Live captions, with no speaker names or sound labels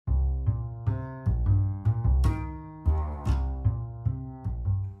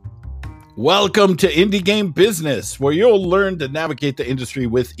Welcome to Indie Game Business, where you'll learn to navigate the industry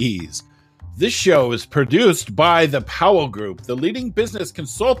with ease. This show is produced by the Powell Group, the leading business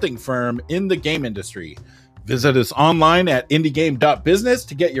consulting firm in the game industry. Visit us online at indiegame.business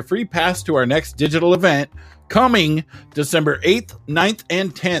to get your free pass to our next digital event coming December 8th, 9th,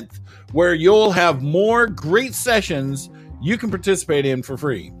 and 10th, where you'll have more great sessions you can participate in for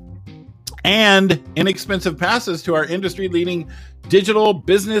free, and inexpensive passes to our industry-leading digital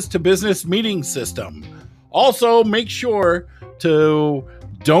business-to-business meeting system. Also, make sure to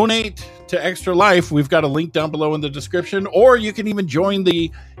donate to Extra Life. We've got a link down below in the description, or you can even join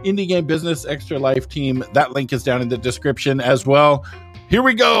the Indie Game Business Extra Life team. That link is down in the description as well. Here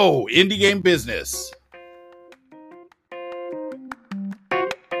we go, Indie Game Business.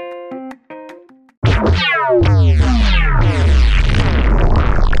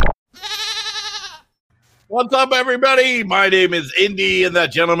 What's up, everybody? My name is Indy, and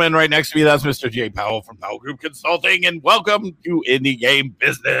that gentleman right next to me, that's Mr. J. Powell from Powell Group Consulting, and welcome to Indie Game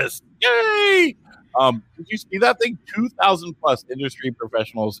Business. Yay! Did you see that thing? 2,000 plus industry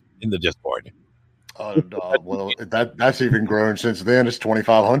professionals in the Discord. Well, that's even grown since then. It's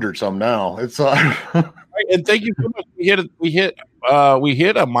 2,500 some now. It's right, and thank you so much. We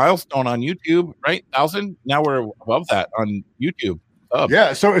hit a milestone on YouTube, right? 1,000. Now we're above that on YouTube.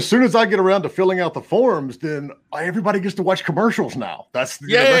 Yeah, so as soon as I get around to filling out the forms, then everybody gets to watch commercials now.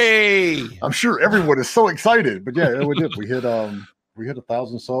 Yay! I'm sure everyone is so excited. But yeah, we did. We hit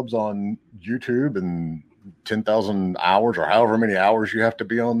 1,000 subs on YouTube and 10,000 hours or however many hours you have to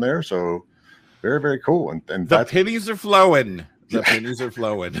be on there. So very, very cool. And the pennies are flowing. The pennies are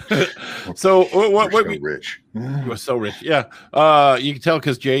flowing. So what so rich. You are so rich. Yeah. You can tell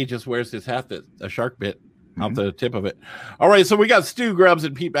because Jay just wears his hat that a shark bit out the tip of it. All right, so we got Stu Grubbs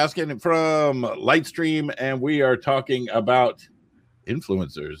and Pete Baskin from Lightstream, and we are talking about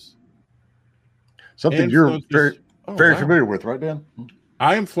influencers. Something you're very familiar with, right, Dan?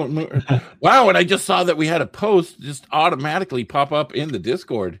 I am wow, and I just saw that we had a post just automatically pop up in the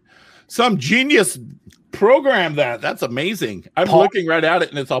Discord. Some genius programmed that. That's amazing. I'm looking right at it,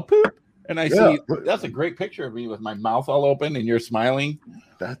 and it's all poop. And I see that's a great picture of me with my mouth all open and you're smiling.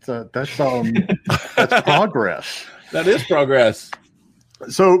 That's progress. That is progress.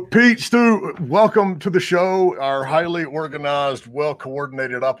 So, Pete, Stu, welcome to the show. Our highly organized,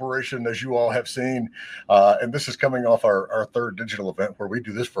 well-coordinated operation, as you all have seen. And this is coming off our third digital event where we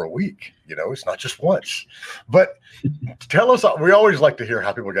do this for a week. You know, it's not just once. But tell us, we always like to hear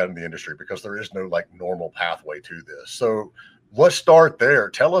how people got in the industry because there is no normal pathway to this. So let's start there.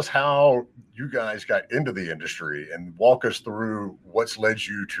 Tell us how you guys got into the industry and walk us through what's led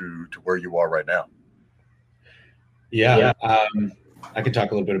you to where you are right now. Yeah. I can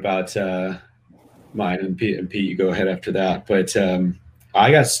talk a little bit about mine, and Pete, you go ahead after that. But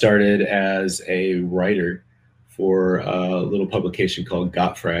I got started as a writer for a little publication called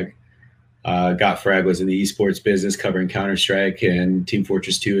GotFrag. GotFrag was in the esports business, covering Counter-Strike and Team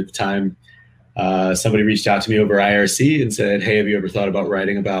Fortress 2 at the time. Somebody reached out to me over IRC and said, hey, have you ever thought about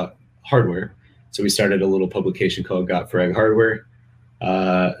writing about hardware? So we started a little publication called GotFrag Hardware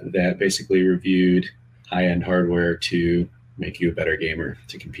that basically reviewed high-end hardware to make you a better gamer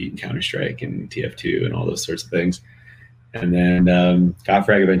to compete in Counter-Strike and TF2 and all those sorts of things. And then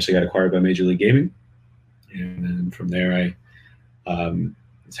GotFrag eventually got acquired by Major League Gaming. And then from there, I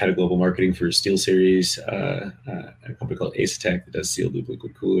head of global marketing for SteelSeries, a company called Asetek that does sealed loop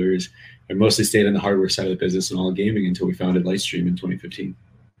liquid coolers. I mostly stayed on the hardware side of the business and all gaming until we founded Lightstream in 2015.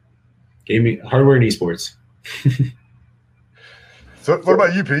 Gaming, hardware, and esports. So what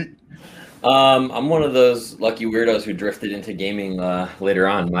about you, Pete? I'm one of those lucky weirdos who drifted into gaming later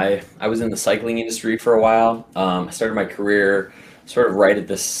on. I was in the cycling industry for a while. I started my career sort of right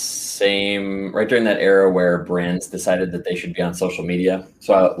during that era where brands decided that they should be on social media.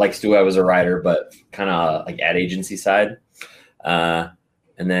 So like Stu, I was a writer, but kind of like ad agency side.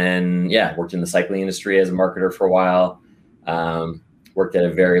 And then, worked in the cycling industry as a marketer for a while. Worked at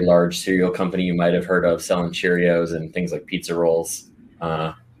a very large cereal company you might have heard of, selling Cheerios and things like pizza rolls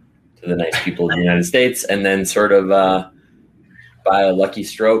to the nice people in the United States. And then sort of by a lucky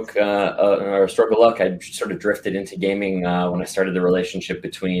stroke or a stroke of luck, I sort of drifted into gaming when I started the relationship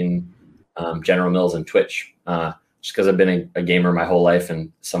between General Mills and Twitch. Just because I've been a gamer my whole life,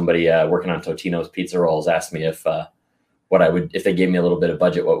 and somebody working on Totino's pizza rolls asked me if they gave me a little bit of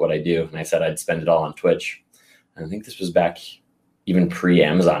budget, what would I do? And I said I'd spend it all on Twitch. And I think this was back even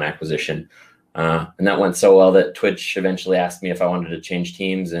pre-Amazon acquisition. And that went so well that Twitch eventually asked me if I wanted to change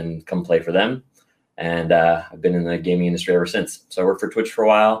teams and come play for them. And I've been in the gaming industry ever since. So I worked for Twitch for a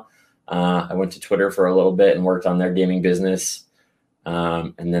while. I went to Twitter for a little bit and worked on their gaming business.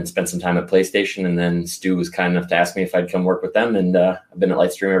 and then spent some time at PlayStation. And then Stu was kind enough to ask me if I'd come work with them, and I've been at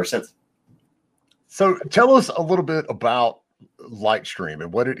Lightstream ever since. So tell us a little bit about Lightstream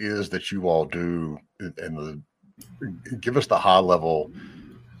and what it is that you all do, and give us the high level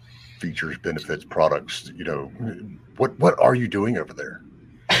features, benefits, products. What are you doing over there?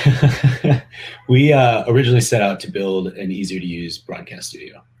 We originally set out to build an easier to use broadcast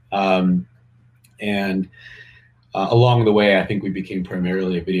studio. And along the way, I think we became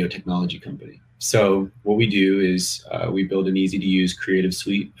primarily a video technology company. So what we do is we build an easy to use creative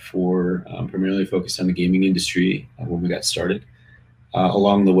suite for primarily focused on the gaming industry when we got started.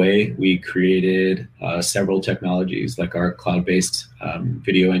 Along the way, we created several technologies like our cloud-based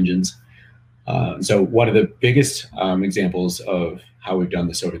video engines. So one of the biggest examples of how we've done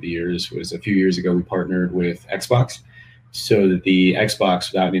this over the years was a few years ago, we partnered with Xbox so that the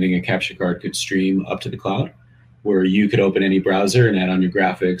Xbox, without needing a capture card, could stream up to the cloud, where you could open any browser and add on your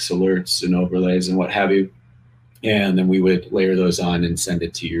graphics, alerts, and overlays and what have you. And then we would layer those on and send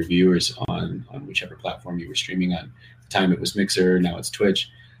it to your viewers on whichever platform you were streaming on. At the time it was Mixer, now it's Twitch.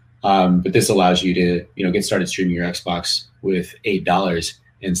 But this allows you to, get started streaming your Xbox with $8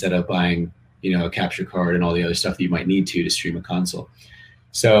 instead of buying, a capture card and all the other stuff that you might need to stream a console.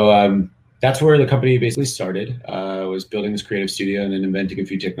 So that's where the company basically started, was building this creative studio and then inventing a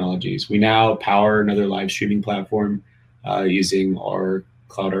few technologies. We now power another live streaming platform using our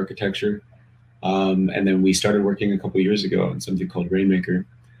cloud architecture. And then we started working a couple of years ago on something called Rainmaker.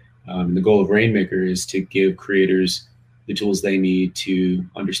 The goal of Rainmaker is to give creators the tools they need to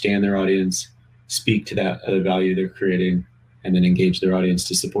understand their audience, speak to that value they're creating, and then engage their audience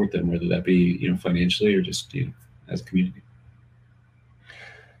to support them, whether that be financially or just as a community.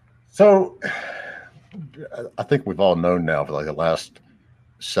 So I think we've all known now for like the last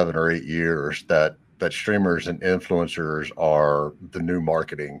 7 or 8 years that streamers and influencers are the new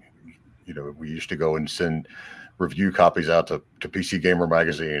marketing. We used to go and send review copies out to PC Gamer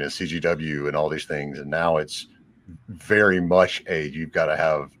Magazine and CGW and all these things. And now it's very much you've got to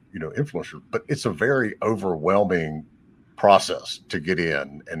have, influencers, but it's a very overwhelming process to get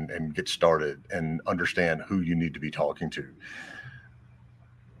in and get started and understand who you need to be talking to.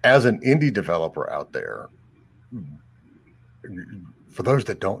 As an indie developer out there, for those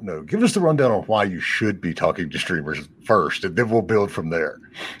that don't know, give us the rundown on why you should be talking to streamers first, and then we'll build from there.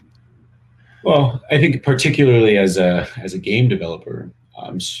 Well, I think particularly as a game developer,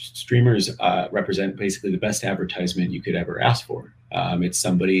 streamers represent basically the best advertisement you could ever ask for. It's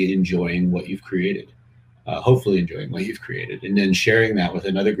somebody enjoying what you've created, hopefully enjoying what you've created, and then sharing that with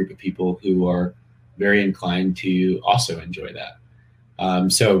another group of people who are very inclined to also enjoy that.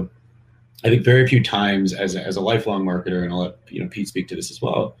 So I think very few times as a lifelong marketer, and I'll let Pete speak to this as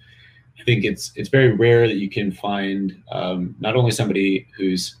well, I think it's very rare that you can find not only somebody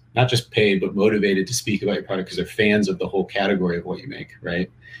who's not just paid but motivated to speak about your product because they're fans of the whole category of what you make, right?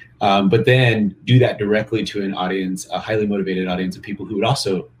 But then do that directly to an audience, a highly motivated audience of people who would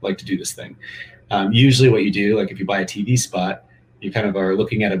also like to do this thing. Usually what you do, like if you buy a TV spot, you kind of are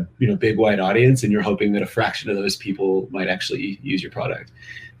looking at a big wide audience and you're hoping that a fraction of those people might actually use your product.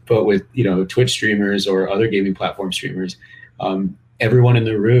 But with Twitch streamers or other gaming platform streamers, everyone in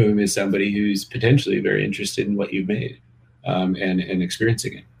the room is somebody who's potentially very interested in what you've made and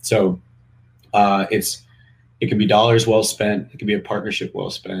experiencing it. So it can be dollars well spent. It can be a partnership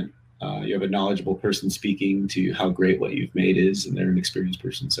well spent. You have a knowledgeable person speaking to how great what you've made is, and they're an experienced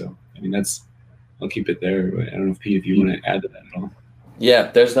person. So I'll keep it there. But I don't know if you want to add to that at all.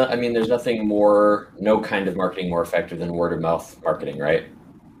 Yeah, there's nothing no kind of marketing more effective than word of mouth marketing, right?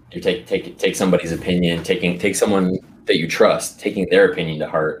 You take somebody's opinion, take someone that you trust, taking their opinion to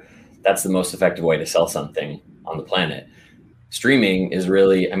heart. That's the most effective way to sell something on the planet. Streaming is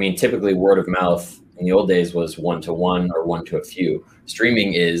really, typically word of mouth in the old days was 1-to-1 or 1 to a few.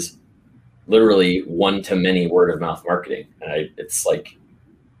 Streaming is literally 1 to many word of mouth marketing. And it's like,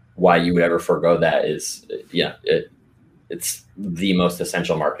 why you would ever forego that is, it's the most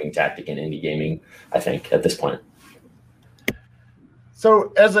essential marketing tactic in indie gaming, I think, at this point.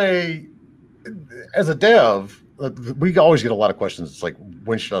 So as a dev, we always get a lot of questions. It's like,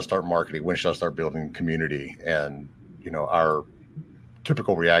 when should I start marketing? When should I start building community? And, our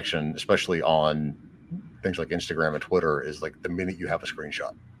typical reaction, especially on things like Instagram and Twitter, is like the minute you have a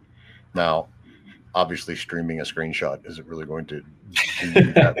screenshot. Now, obviously streaming a screenshot isn't really going to do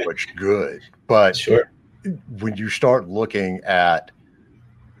you that much good, but sure, when you start looking at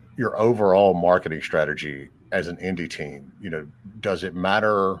your overall marketing strategy as an indie team, does it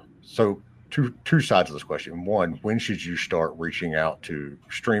matter? So two sides of this question. One, when should you start reaching out to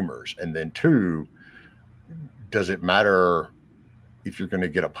streamers? And then two, does it matter if you're going to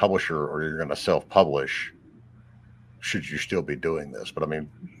get a publisher or you're going to self-publish, should you still be doing this? But I mean,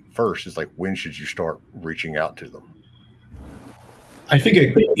 first, it's like, when should you start reaching out to them? I think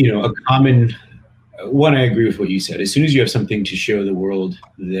a common one. I agree with what you said. As soon as you have something to show the world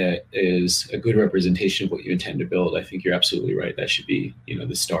that is a good representation of what you intend to build, I think you're absolutely right. That should be,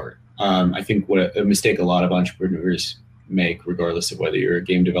 the start. I think what a mistake a lot of entrepreneurs make, regardless of whether you're a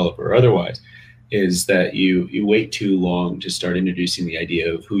game developer or otherwise, is that you wait too long to start introducing the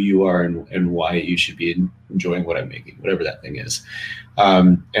idea of who you are and why you should be enjoying what I'm making, whatever that thing is.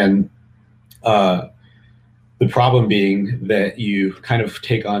 The problem being that you kind of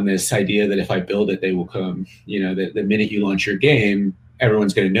take on this idea that if I build it, they will come. The minute you launch your game,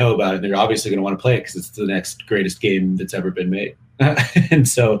 everyone's going to know about it. They're obviously going to want to play it because it's the next greatest game that's ever been made. And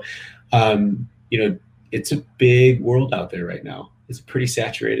so, it's a big world out there right now. It's a pretty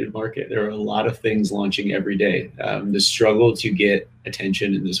saturated market. There are a lot of things launching every day. The struggle to get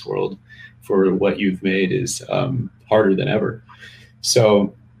attention in this world for what you've made is harder than ever.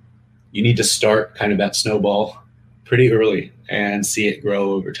 So you need to start kind of that snowball pretty early and see it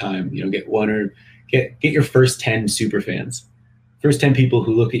grow over time. Get your first 10 super fans, first 10 people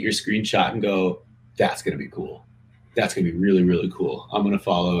who look at your screenshot and go, that's going to be cool. That's going to be really, really cool. I'm going to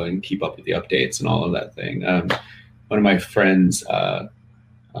follow and keep up with the updates and all of that thing. One of my friends,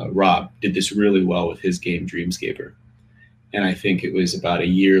 Rob, did this really well with his game Dreamscaper. And I think it was about a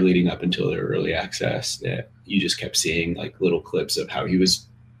year leading up until their early access that you just kept seeing like little clips of how he was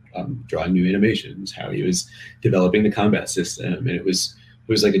drawing new animations, how he was developing the combat system. And it was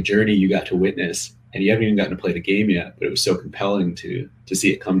like a journey you got to witness, and you haven't even gotten to play the game yet, but it was so compelling to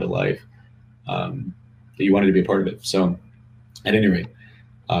see it come to life that you wanted to be a part of it. So at any rate,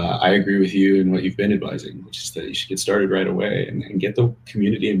 I agree with you and what you've been advising, which is that you should get started right away and get the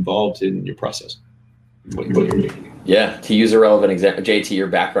community involved in your process. What you're doing. Yeah, to use a relevant example, JT, your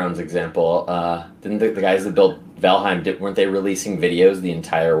background's example, didn't the guys that built Valheim, weren't they releasing videos the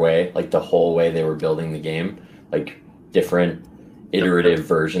entire way, like the whole way they were building the game, like different iterative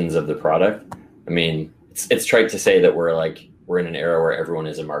versions of the product? I mean, it's trite to say that we're in an era where everyone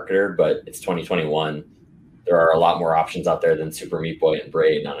is a marketer, but it's 2021. There are a lot more options out there than Super Meat Boy and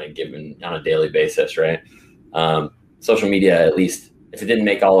Braid on a daily basis, right? Social media, at least, if it didn't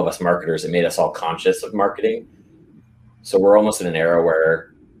make all of us marketers, it made us all conscious of marketing. So we're almost in an era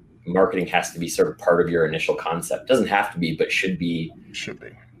where marketing has to be sort of part of your initial concept. Doesn't have to be, but should be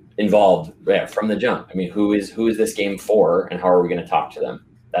involved from the jump. I mean, who is this game for, and how are we going to talk to them?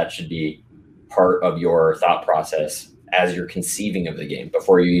 That should be part of your thought process as you're conceiving of the game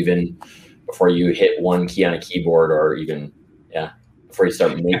before you hit one key on a keyboard, or even before you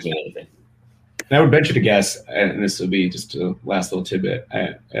start making anything. And I would venture to guess, and this will be just a last little tidbit,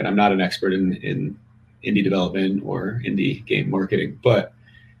 and I'm not an expert in indie development or indie game marketing, but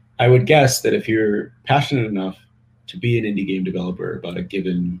I would guess that if you're passionate enough to be an indie game developer about a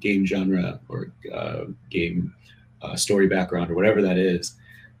given game genre or game story background or whatever that is,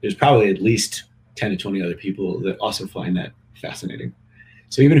 there's probably at least 10 to 20 other people that also find that fascinating.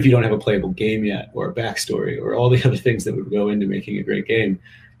 So even if you don't have a playable game yet, or a backstory, or all the other things that would go into making a great game,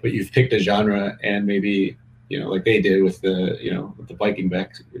 but you've picked a genre and maybe, like they did with the Viking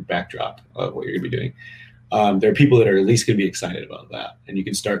backdrop of what you're going to be doing, there are people that are at least going to be excited about that. And you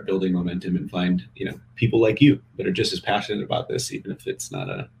can start building momentum and find, people like you that are just as passionate about this, even if it's not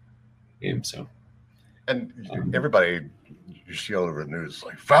a game. So, and everybody, you see all over the news,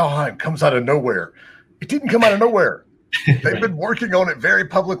 like Valheim comes out of nowhere. It didn't come out of nowhere. They've right. been working on it very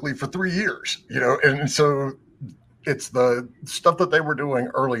publicly for 3 years, and so it's the stuff that they were doing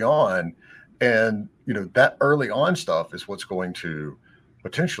early on. And, that early on stuff is what's going to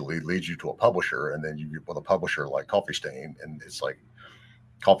potentially lead you to a publisher. And then you get with a publisher like Coffee Stain. And it's like,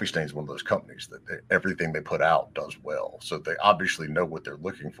 Coffee Stain is one of those companies that everything they put out does well. So they obviously know what they're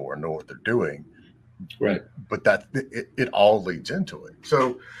looking for and know what they're doing. Right. But that it all leads into it.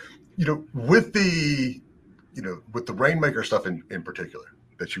 So, with the Rainmaker stuff in particular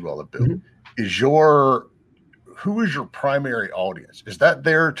that you all have built, who is your primary audience? Is that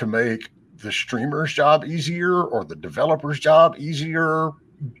there to make the streamer's job easier or the developer's job easier?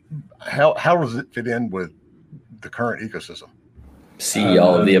 How does it fit in with the current ecosystem? See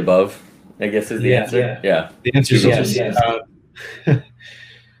all of the above, I guess is the answer. Yeah. The answer is yes. The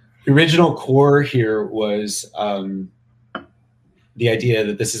original core here was the idea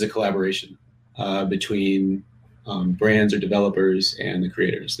that this is a collaboration between brands or developers and the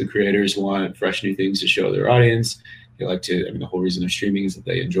creators. The creators want fresh new things to show their audience. They like to, the whole reason of streaming is that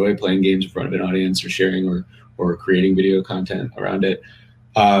they enjoy playing games in front of an audience or sharing or creating video content around it.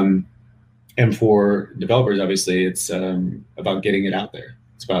 And And for developers, obviously, it's about getting it out there.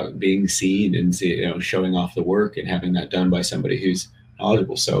 It's about being seen and showing off the work and having that done by somebody who's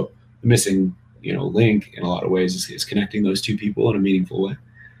knowledgeable. So the missing link in a lot of ways is connecting those two people in a meaningful way.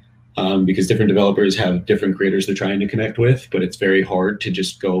 Because different developers have different creators they're trying to connect with, but it's very hard to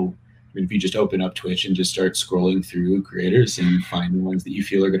just go. I mean, if you just open up Twitch and just start scrolling through creators and find the ones that you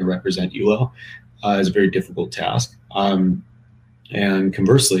feel are going to represent you well, is a very difficult task. And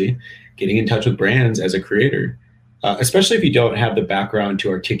conversely, getting in touch with brands as a creator, especially if you don't have the background to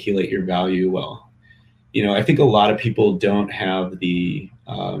articulate your value well. I think a lot of people don't have the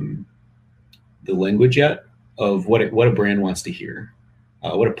language yet of what a brand wants to hear,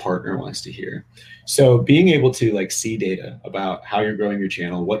 what a partner wants to hear. So being able to see data about how you're growing your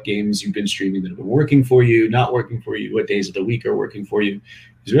channel, what games you've been streaming that have been working for you, not working for you, what days of the week are working for you,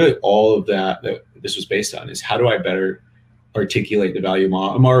 is really all of that this was based on. Is how do I better articulate the value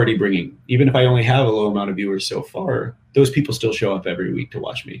I'm already bringing? Even if I only have a low amount of viewers so far, those people still show up every week to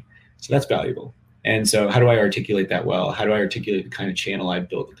watch me. So that's valuable. And so how do I articulate that well? How do I articulate the kind of channel I've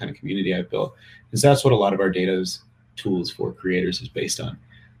built, the kind of community I've built? And so that's what a lot of our data's tools for creators is based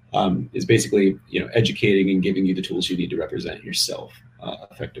on, is basically educating and giving you the tools you need to represent yourself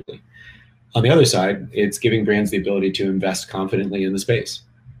effectively. On the other side, it's giving brands the ability to invest confidently in the space,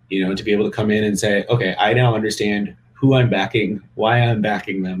 to be able to come in and say, okay, I now understand who I'm backing, why I'm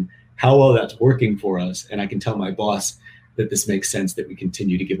backing them, how well that's working for us. And I can tell my boss that this makes sense, that we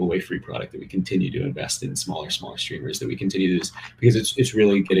continue to give away free product, that we continue to invest in smaller streamers, that we continue to do this because it's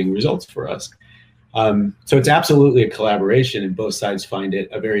really getting results for us. So it's absolutely a collaboration, and both sides find it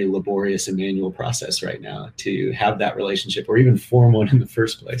a very laborious and manual process right now to have that relationship or even form one in the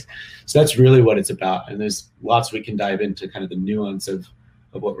first place. So that's really what it's about. And there's lots we can dive into kind of the nuance of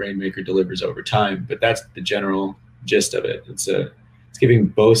what Rainmaker delivers over time, but that's the general gist of it. It's giving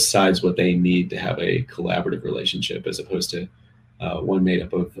both sides what they need to have a collaborative relationship, as opposed to one made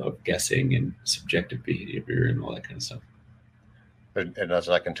up of guessing and subjective behavior and all that kind of stuff. And as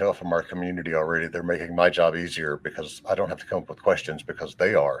I can tell from our community already, they're making my job easier because I don't have to come up with questions because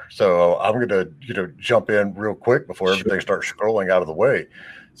they are. So I'm going to jump in real quick before everything starts scrolling out of the way.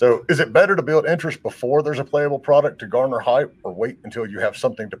 So is it better to build interest before there's a playable product to garner hype, or wait until you have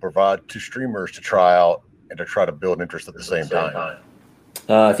something to provide to streamers to try out and to try to build interest at the same time?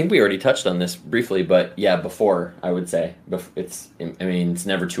 I think we already touched on this briefly, but yeah, before, I would say. It's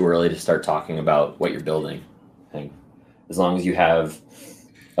never too early to start talking about what you're building. I think as long as you have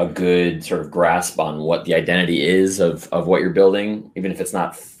a good sort of grasp on what the identity is of what you're building, even if it's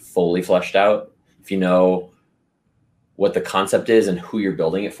not fully fleshed out, if you know what the concept is and who you're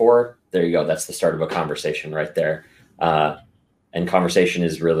building it for, there you go. That's the start of a conversation right there. And conversation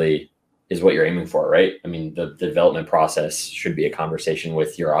is what you're aiming for, right? I mean, the development process should be a conversation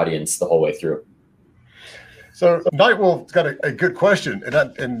with your audience the whole way through. So Nightwolf's got a good question,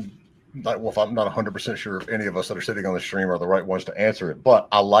 and Nightwolf, I'm not 100% sure if any of us that are sitting on the stream are the right ones to answer it, but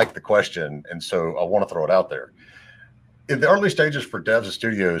I like the question, and so I want to throw it out there. In the early stages for devs and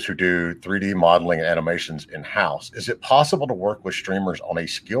studios who do 3D modeling and animations in-house, is it possible to work with streamers on a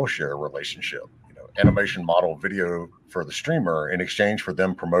Skillshare relationship? Animation model video for the streamer in exchange for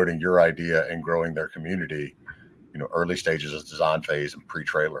them promoting your idea and growing their community, early stages of design phase and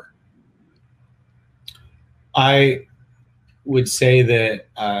pre-trailer? I would say that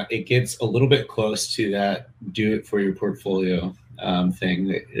it gets a little bit close to that do it for your portfolio thing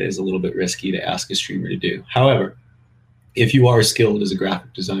that is a little bit risky to ask a streamer to do. However, if you are skilled as a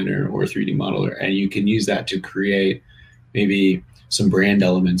graphic designer or a 3D modeler and you can use that to create maybe some brand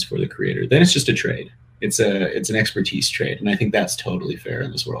elements for the creator, then it's just a trade. It's an expertise trade. And I think that's totally fair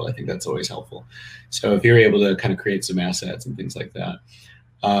in this world. I think that's always helpful. So if you're able to kind of create some assets and things like that,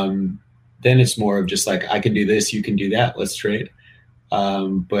 then it's more of just like, I can do this, you can do that, let's trade.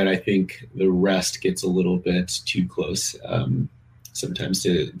 But I think the rest gets a little bit too close sometimes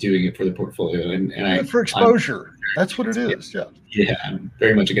to doing it for the portfolio. And for exposure. That's what it is. Yeah, I'm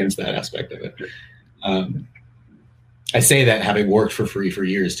very much against that aspect of it. I say that having worked for free for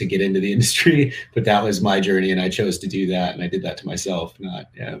years to get into the industry, but that was my journey and I chose to do that. And I did that to myself, not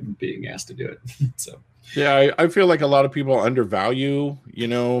being asked to do it. So, yeah, I feel like a lot of people undervalue,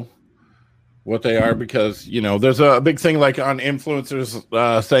 what they are, because, there's a big thing like on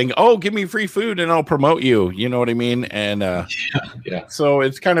influencers saying, oh, give me free food and I'll promote you. You know what I mean? And yeah. So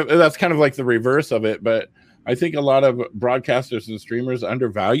that's kind of like the reverse of it. But I think a lot of broadcasters and streamers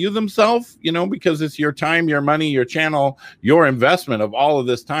undervalue themselves, because it's your time, your money, your channel, your investment of all of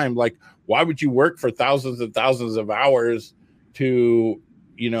this time. Like, why would you work for thousands and thousands of hours to,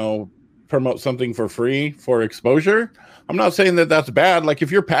 promote something for free for exposure. I'm not saying that that's bad. Like,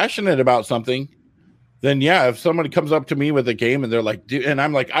 if you're passionate about something, then yeah, if somebody comes up to me with a game and they're like, and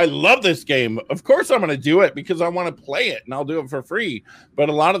I'm like, I love this game, of course I'm going to do it because I want to play it and I'll do it for free. But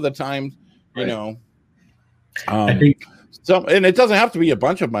a lot of the time, you know, I think and it doesn't have to be a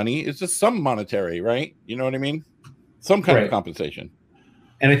bunch of money. It's just some monetary, right? You know what I mean? Some kind of compensation.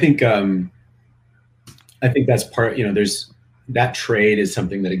 And I think that's part, you know, there's that trade is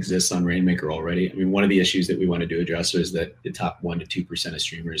something that exists on Rainmaker already. I mean, one of the issues that we wanted to address is that the top 1% to 2% of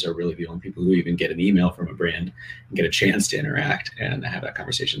streamers are really the only people who even get an email from a brand and get a chance to interact and have that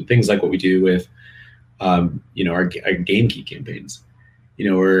conversation. Things like what we do with, you know, our game key campaigns, you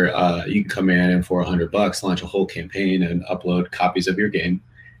know, where you can come in and for $100, launch a whole campaign and upload copies of your game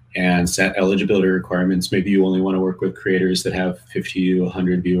and set eligibility requirements. Maybe you only want to work with creators that have 50 to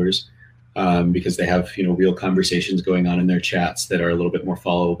 100 viewers. Because they have, you know, real conversations going on in their chats that are a little bit more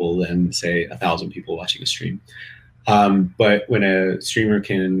followable than, say, 1,000 people watching a stream. But when a streamer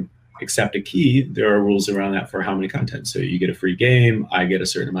can accept a key, there are rules around that for how many content. So you get a free game, I get a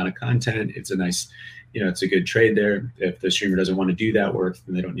certain amount of content. It's a nice, you know, it's a good trade there. If the streamer doesn't want to do that work,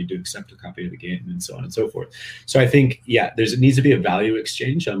 then they don't need to accept a copy of the game, and so on and so forth. So I think, yeah, it needs to be a value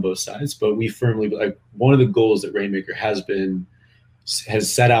exchange on both sides. But we firmly, like, one of the goals that Rainmaker has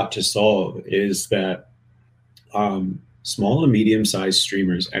set out to solve is that small and medium-sized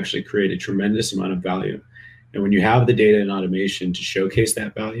streamers actually create a tremendous amount of value. And when you have the data and automation to showcase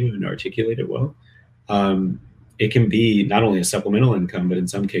that value and articulate it well, it can be not only a supplemental income, but in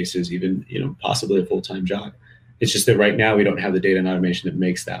some cases even, you know, possibly a full-time job. It's just that right now we don't have the data and automation that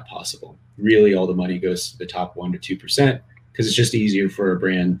makes that possible. Really, all the money goes to the top 1% to 2% because it's just easier for a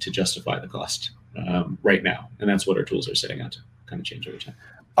brand to justify the cost right now. And that's what our tools are setting out to kind of change over time.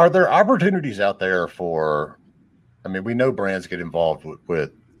 Are there opportunities out there for, I mean, we know brands get involved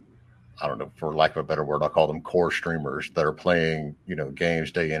with, I don't know, for lack of a better word, I'll call them core streamers that are playing, you know,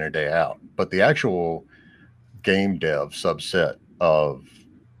 games day in and day out. But the actual game dev subset of,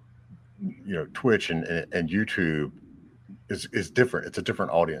 you know, Twitch and YouTube is different. It's a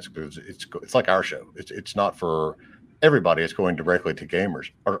different audience because it's like our show. It's not for everybody. It's going directly to gamers.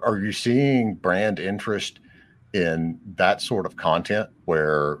 Are you seeing brand interest in that sort of content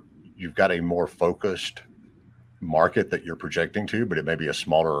where you've got a more focused market that you're projecting to, but it may be a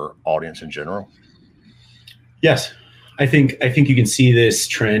smaller audience in general? Yes. I think you can see this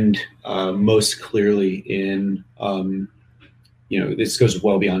trend most clearly in, you know, this goes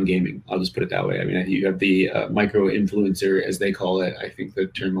well beyond gaming. I'll just put it that way. I mean, you have the micro influencer, as they call it. I think the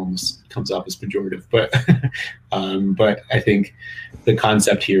term almost comes off as pejorative, but I think the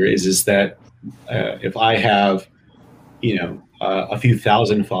concept here is that if I have, you know, a few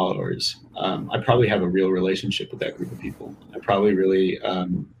thousand followers, I probably have a real relationship with that group of people. I probably really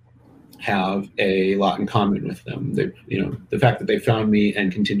have a lot in common with them. They, you know, the fact that they found me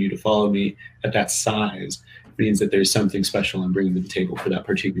and continue to follow me at that size means that there's something special I'm bringing to the table for that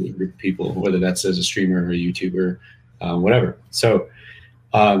particular group of people, whether that's as a streamer or a YouTuber, whatever. So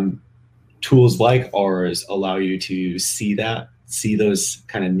tools like ours allow you to see those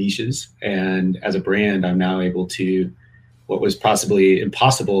kind of niches. And as a brand, I'm now able to, what was possibly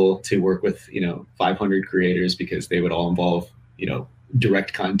impossible to work with, you know, 500 creators because they would all involve, you know,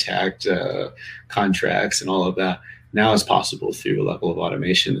 direct contact, contracts and all of that. Now it's possible through a level of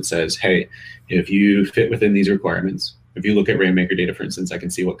automation that says, hey, if you fit within these requirements, if you look at Rainmaker data, for instance, I can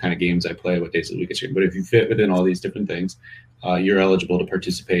see what kind of games I play, what days of the week I stream. But if you fit within all these different things, you're eligible to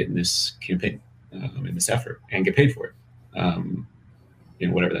participate in this campaign, in this effort, and get paid for it. You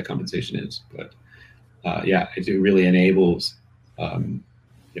know, whatever that compensation is. But yeah, it really enables you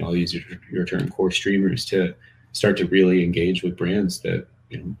know, all these your term core streamers to start to really engage with brands that,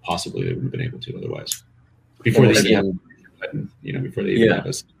 you know, possibly they wouldn't have been able to otherwise. Before they even have a button, you know, before they even have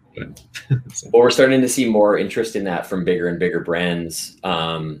us. So. Well, we're starting to see more interest in that from bigger and bigger brands,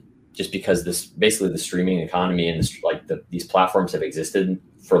 just because this basically the streaming economy and this, like these platforms have existed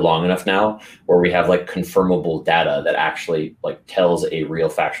for long enough now, where we have like confirmable data that actually like tells a real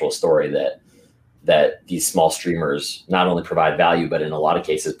factual story that these small streamers not only provide value, but in a lot of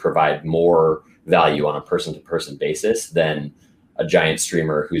cases provide more value on a person-to-person basis than a giant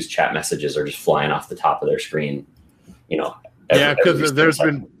streamer whose chat messages are just flying off the top of their screen. You know. Yeah, because there's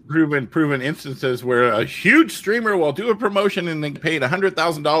been proven instances where a huge streamer will do a promotion and they paid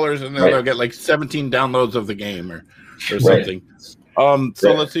 $100,000 and then they'll get like 17 downloads of the game or something.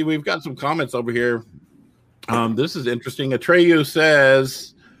 So let's see, we've got some comments over here. This is interesting. Atreyu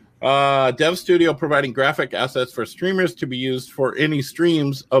says, Dev Studio providing graphic assets for streamers to be used for any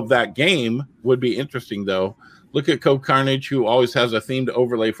streams of that game would be interesting, though. Look at Code Carnage, who always has a themed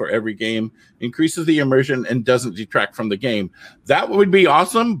overlay for every game, increases the immersion and doesn't detract from the game. That would be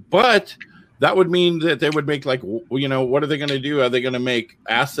awesome, but that would mean that they would make like, what are they going to do? Are they going to make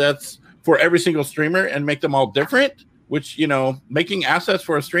assets for every single streamer and make them all different? Which, making assets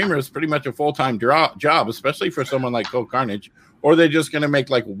for a streamer is pretty much a full-time job, especially for someone like Code Carnage. Or they're just going to make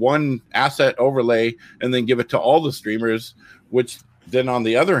like one asset overlay and then give it to all the streamers, which then on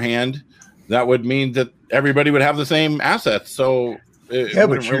the other hand, that would mean that everybody would have the same assets. So but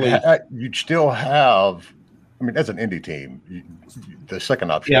you'd still have, as an indie team, the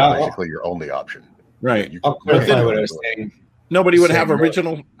second option is basically your only option. Right. I'll clarify what I was saying. Nobody would have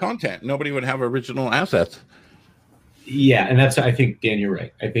original content. Nobody would have original assets. Yeah, and I think, Dan, you're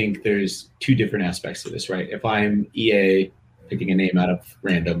right. I think there's two different aspects to this, right? If I'm EA, picking a name out of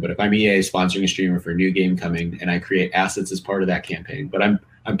random, but if I'm EA sponsoring a streamer for a new game coming and I create assets as part of that campaign, but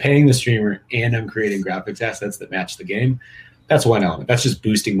I'm paying the streamer and I'm creating graphics assets that match the game, that's one element. That's just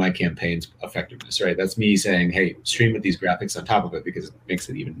boosting my campaign's effectiveness, right? That's me saying, hey, stream with these graphics on top of it because it makes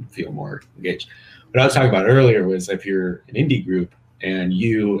it even feel more engaged. What I was talking about earlier was if you're an indie group and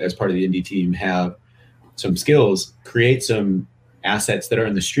you, as part of the indie team, have some skills, create some assets that are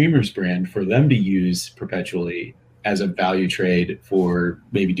in the streamer's brand for them to use perpetually as a value trade for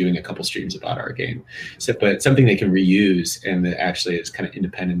maybe doing a couple streams about our game. But something they can reuse and that actually is kind of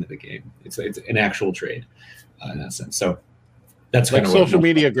independent of the game. It's an actual trade in that sense. So that's like social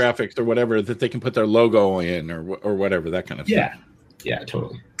media graphics or whatever that they can put their logo in or whatever, that kind of stuff. Yeah,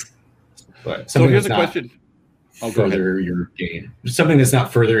 totally. But so here's a question. Further your game. Something that's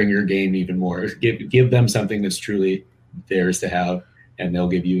not furthering your game even more. Give them something that's truly theirs to have, and they'll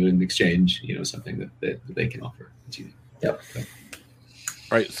give you in exchange, something that they can offer. Yep.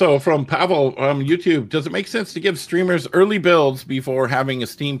 Right. So from Pavel YouTube, does it make sense to give streamers early builds before having a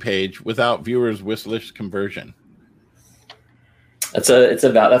Steam page without viewers' wish list conversion? That's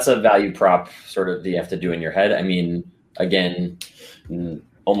a value prop sort of that you have to do in your head. Again,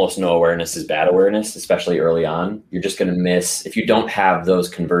 almost no awareness is bad awareness, especially early on. You're just going to miss if you don't have those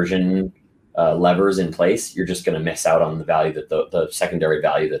conversion levers in place. You're just going to miss out on the value that the secondary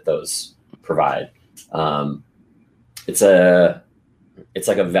value that those provide. It's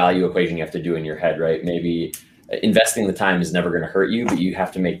like a value equation you have to do in your head, right? Maybe investing the time is never going to hurt you, but you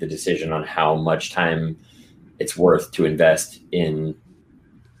have to make the decision on how much time it's worth to invest in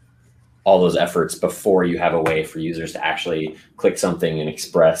all those efforts before you have a way for users to actually click something and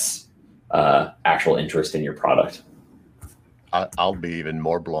express actual interest in your product. I'll be even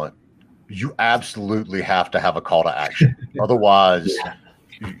more blunt. You absolutely have to have a call to action. Otherwise,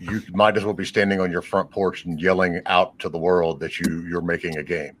 you might as well be standing on your front porch and yelling out to the world that you're making a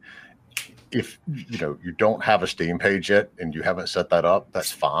game. If you don't have a Steam page yet and you haven't set that up,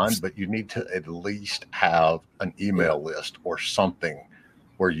 that's fine, but you need to at least have an email list or something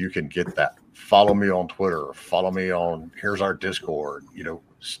where you can get that. Follow me on Twitter, follow me on, here's our Discord,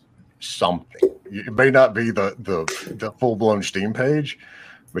 something. It may not be the full-blown Steam page,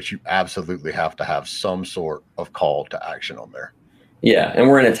 but you absolutely have to have some sort of call to action on there. Yeah, and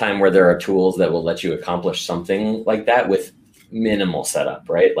we're in a time where there are tools that will let you accomplish something like that with minimal setup,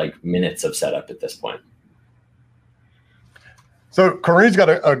 right? Like minutes of setup at this point. So Corinne's got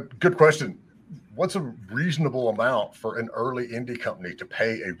a good question. What's a reasonable amount for an early indie company to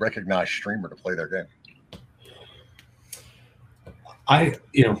pay a recognized streamer to play their game? I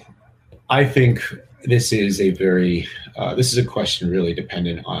think this is a question really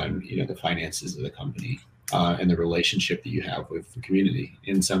dependent on the finances of the company and the relationship that you have with the community.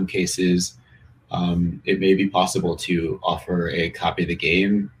 In some cases, it may be possible to offer a copy of the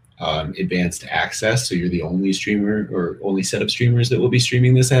game, advanced access, so you're the only streamer or only set of streamers that will be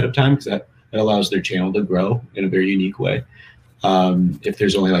streaming this ahead of time, because that allows their channel to grow in a very unique way. If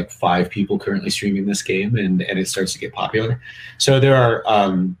there's only like 5 people currently streaming this game and it starts to get popular. So there are,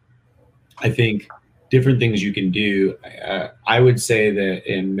 I think, different things you can do. I would say that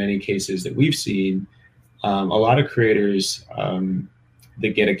in many cases that we've seen, a lot of creators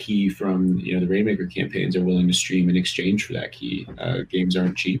that get a key from the Rainmaker campaigns are willing to stream in exchange for that key. Games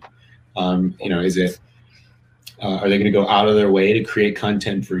aren't cheap. Are they going to go out of their way to create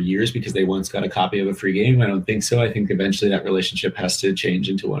content for years because they once got a copy of a free game? I don't think so. I think eventually that relationship has to change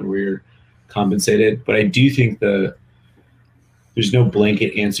into one where you're compensated. But I do think there's no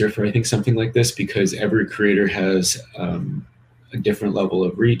blanket answer for something like this, because every creator has a different level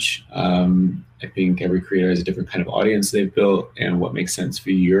of reach. I think every creator has a different kind of audience they've built, and what makes sense for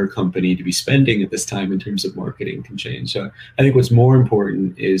your company to be spending at this time in terms of marketing can change. So I think what's more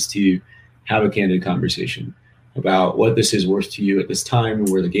important is to have a candid conversation about what this is worth to you at this time and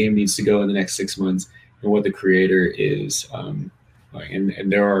where the game needs to go in the next 6 months, and what the creator is. And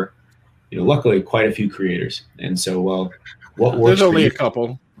there are, luckily quite a few creators. And so, what works? There's only for you, a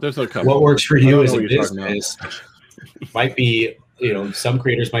couple. There's a couple. What works for you as a business might be, some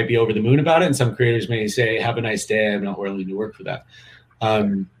creators might be over the moon about it, and some creators may say, "Have a nice day. I'm not willing to work for that."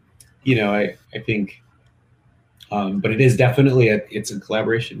 I think, but it is definitely it's a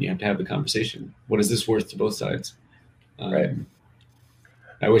collaboration. You have to have the conversation. What is this worth to both sides? Right.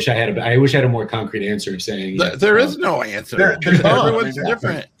 I wish I had a more concrete answer saying there is no answer. Everyone's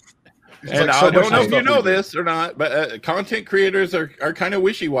different. And like I don't know if you know this or not, but content creators are kind of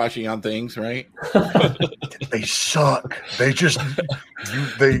wishy-washy on things, right? They suck. They just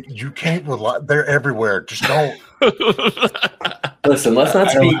you can't rely. They're everywhere. Just don't. Listen, let's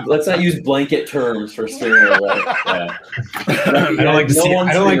not use blanket terms for streamer. I don't like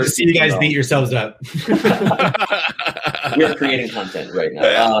to see you guys beat yourselves up. We're creating content right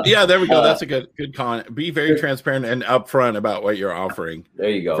now. Yeah, there we go. That's a good comment. Be very transparent and upfront about what you're offering. There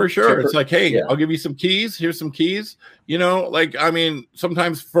you go. For sure. It's like, hey, I'll give you some keys. Here's some keys.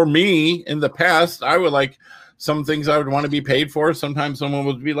 Sometimes for me in the past, I would like some things I would want to be paid for. Sometimes someone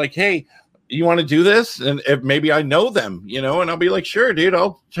would be like, hey, you want to do this? And if maybe I know them, and I'll be like, sure, dude,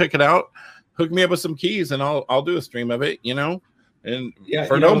 I'll check it out. Hook me up with some keys and I'll do a stream of it, and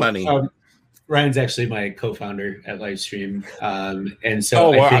for no money. Ryan's actually my co-founder at Livestream. And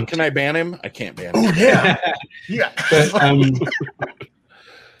so can I ban him? I can't ban him. Oh, yeah. Yeah. But,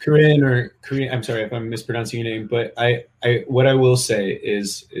 Corinne, I'm sorry if I'm mispronouncing your name, but I what I will say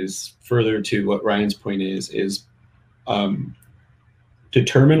is further to what Ryan's point is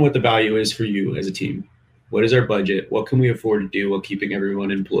determine what the value is for you as a team. What is our budget? What can we afford to do while keeping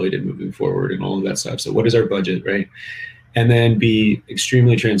everyone employed and moving forward and all of that stuff? So what is our budget, right? And then be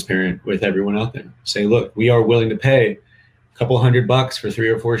extremely transparent with everyone out there. Say, look, we are willing to pay a couple $100 for 3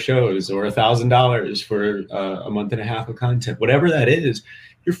 or 4 shows, or $1,000 for a month and a half of content, whatever that is.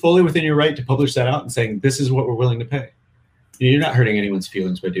 You're fully within your right to publish that out and saying, this is what we're willing to pay. You're not hurting anyone's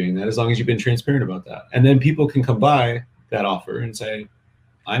feelings by doing that, as long as you've been transparent about that. And then people can come by that offer and say,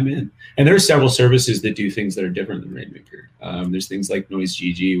 I'm in. And there are several services that do things that are different than Rainmaker. There's things like Noise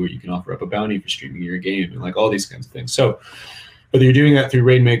GG, where you can offer up a bounty for streaming your game, and like all these kinds of things. So whether you're doing that through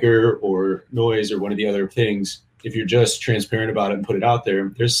Rainmaker or Noise or one of the other things, if you're just transparent about it and put it out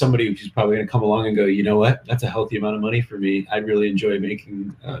there, there's somebody who's probably going to come along and go, you know what, that's a healthy amount of money for me. I really enjoy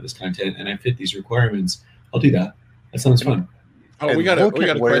making this content, and I fit these requirements. I'll do that. That sounds fun. Oh, we got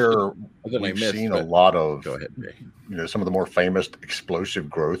where we've seen a lot of, some of the more famous explosive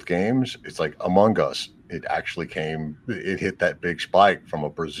growth games. It's like Among Us. It actually it hit that big spike from a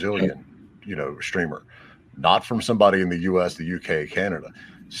Brazilian, streamer, not from somebody in the US, the UK, Canada.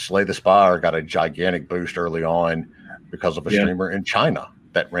 Slay the Spire got a gigantic boost early on because of a streamer in China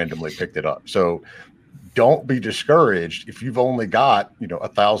that randomly picked it up. So don't be discouraged if you've only got,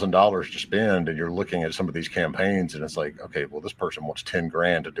 $1,000 to spend, and you're looking at some of these campaigns and it's like, okay, well, this person wants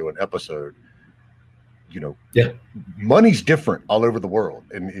 $10,000 to do an episode. Money's different all over the world,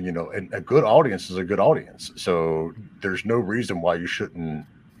 and a good audience is a good audience. So there's no reason why you shouldn't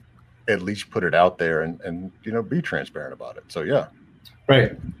at least put it out there and be transparent about it. So yeah.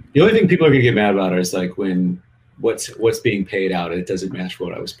 Right. The only thing people are going to get mad about is like when what's being paid out, it doesn't match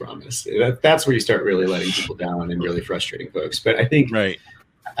what I was promised. That's where you start really letting people down and really frustrating folks. But I think,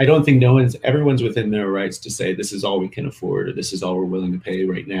 I don't think everyone's within their rights to say this is all we can afford, or this is all we're willing to pay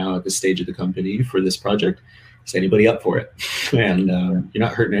right now at this stage of the company for this project. Is anybody up for it? And you're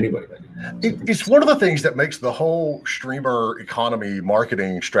not hurting anybody by doing that. It's one of the things that makes the whole streamer economy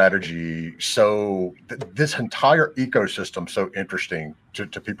marketing strategy this entire ecosystem so interesting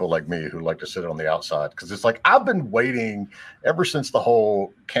to people like me who like to sit on the outside. Because it's like, I've been waiting ever since the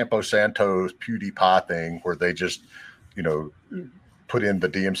whole Campo Santos PewDiePie thing, where they just, put in the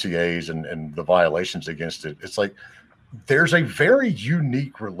DMCAs and the violations against it. It's like, there's a very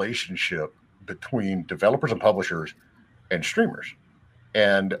unique relationship between developers and publishers and streamers.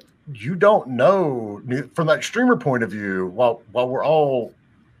 And you don't know from that streamer point of view, while we're all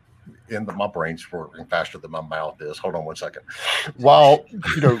my brain's working faster than my mouth is. Hold on one second. While,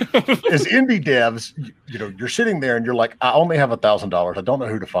 as indie devs, you're sitting there and you're like, I only have $1,000. I don't know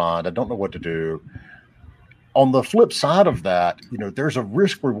who to find. I don't know what to do. On the flip side of that, there's a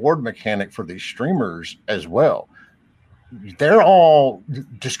risk reward mechanic for these streamers as well. They're all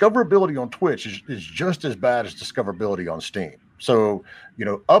discoverability on Twitch is just as bad as discoverability on Steam. So,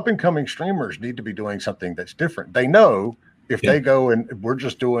 up and coming streamers need to be doing something that's different. They know if they go and we're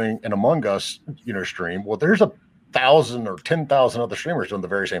just doing an Among Us, stream, well, there's 1,000 or 10,000 other streamers doing the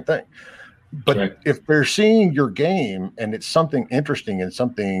very same thing. But if they're seeing your game and it's something interesting and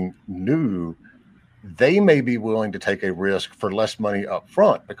something new, they may be willing to take a risk for less money up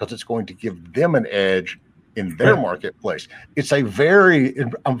front because it's going to give them an edge in their marketplace.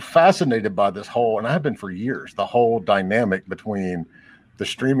 I'm fascinated by this whole, and I have been for years, the whole dynamic between the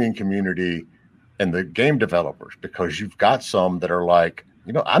streaming community and the game developers, because you've got some that are like,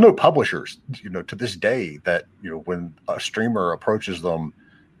 I know publishers, to this day that, when a streamer approaches them,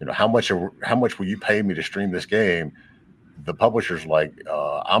 how much will you pay me to stream this game? The publisher's like,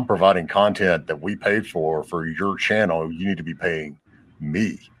 I'm providing content that we paid for your channel. You need to be paying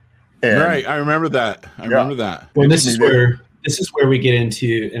me. And, right. I remember that. Well, this is where we get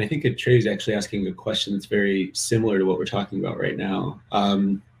into, and I think Trey's actually asking a question that's very similar to what we're talking about right now.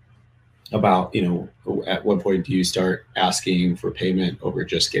 About, at what point do you start asking for payment over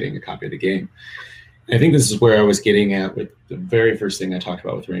just getting a copy of the game? And I think this is where I was getting at with the very first thing I talked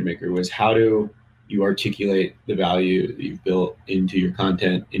about with Rainmaker was how do you articulate the value that you've built into your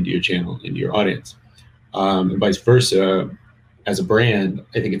content, into your channel, into your audience, and vice versa. As a brand,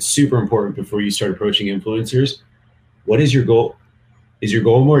 I think it's super important before you start approaching influencers. What is your goal? Is your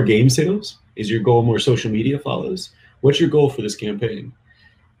goal more game sales? Is your goal more social media follows? What's your goal for this campaign?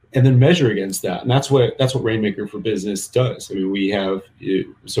 And then measure against that. And that's what Rainmaker for Business does. I mean, we have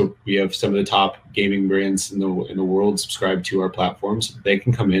some of the top gaming brands in the world subscribe to our platforms. They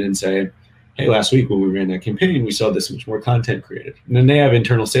can come in and say, hey, last week when we ran that campaign, we saw this much more content created. And then they have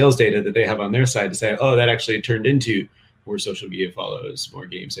internal sales data that they have on their side to say, oh, that actually turned into more social media follows, more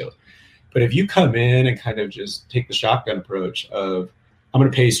game sales. But if you come in and kind of just take the shotgun approach of, I'm going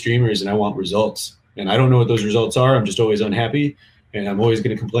to pay streamers and I want results, and I don't know what those results are, I'm just always unhappy, and I'm always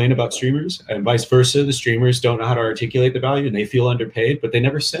going to complain about streamers, and vice versa, the streamers don't know how to articulate the value and they feel underpaid, but they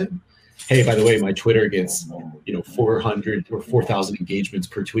never said, hey, by the way, my Twitter gets 400 or 4,000 engagements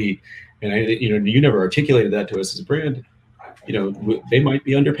per tweet, and you never articulated that to us as a brand. They might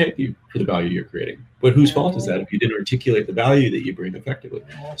be underpaying you for the value you're creating. But whose fault is that if you didn't articulate the value that you bring effectively?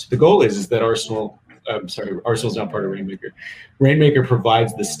 So the goal is that Arsenal's not part of Rainmaker. Rainmaker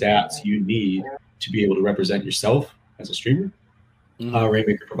provides the stats you need to be able to represent yourself as a streamer.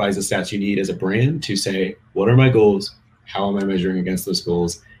 Rainmaker provides the stats you need as a brand to say, what are my goals? How am I measuring against those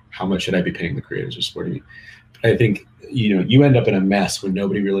goals? How much should I be paying the creators who are supporting me? I think, you end up in a mess when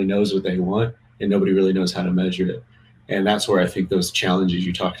nobody really knows what they want and nobody really knows how to measure it. And that's where I think those challenges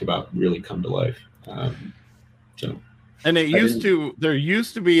you talked about really come to life. And there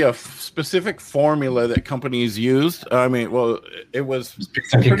used to be a specific formula that companies used. I mean, well, it was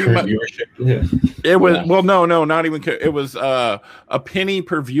pretty much viewership. Yeah. It was no, not even. It was a penny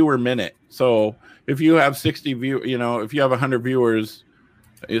per viewer minute. So if you have 60 if you have 100 viewers,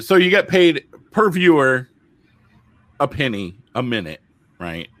 so you get paid per viewer a penny a minute,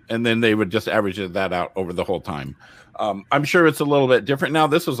 right? And then they would just average that out over the whole time. I'm sure it's a little bit different now.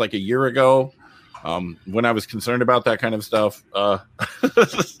 This was like a year ago. When I was concerned about that kind of stuff, but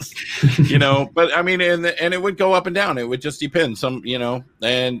I mean, and it would go up and down. It would just depend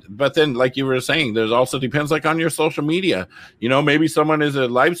but then like you were saying, there's also depends like on your social media, maybe someone is a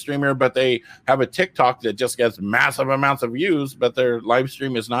live streamer, but they have a TikTok that just gets massive amounts of views, but their live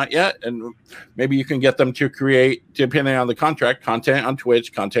stream is not yet. And maybe you can get them to create, depending on the contract, content on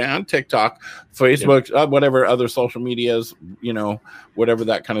Twitch, content on TikTok, Facebook, whatever other social medias, whatever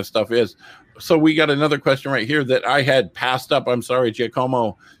that kind of stuff is. So we got another question right here that I had passed up. I'm sorry,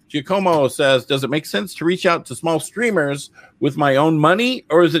 Giacomo. Giacomo says, does it make sense to reach out to small streamers with my own money,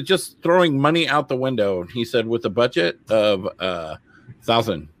 or is it just throwing money out the window? He said with a budget of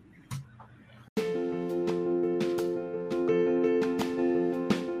 $1,000.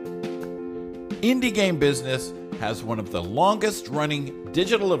 Indie Game Business has one of the longest running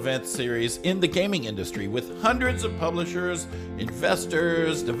digital event series in the gaming industry, with hundreds of publishers,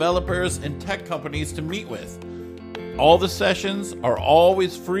 investors, developers, and tech companies to meet with. All the sessions are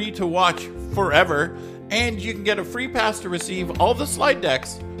always free to watch forever, and you can get a free pass to receive all the slide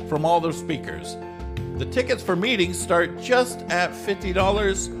decks from all the speakers. The tickets for meetings start just at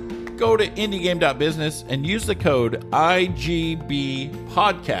 $50. Go to indiegame.business and use the code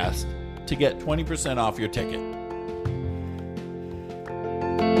IGBpodcast to get 20% off your ticket.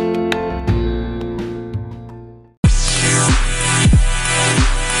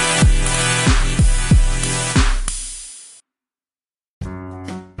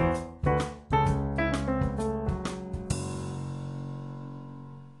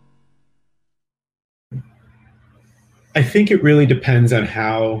 I think it really depends on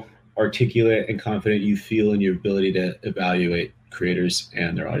how articulate and confident you feel in your ability to evaluate creators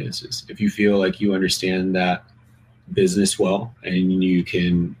and their audiences. If you feel like you understand that business well and you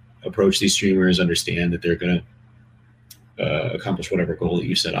can approach these streamers, understand that they're going accomplish whatever goal that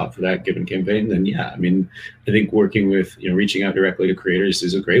you set out for that given campaign, then yeah, I mean, I think working with, reaching out directly to creators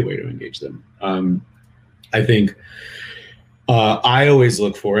is a great way to engage them. I think I always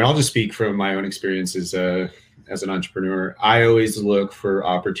look for, and I'll just speak from my own experience as an entrepreneur, I always look for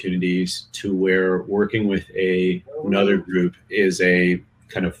opportunities to where working with another group is a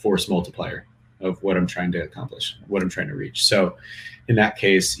kind of force multiplier of what I'm trying to accomplish, what I'm trying to reach. So in that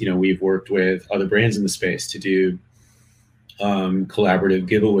case, we've worked with other brands in the space to do collaborative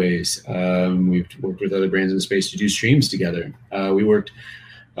giveaways. We've worked with other brands in the space to do streams together. We worked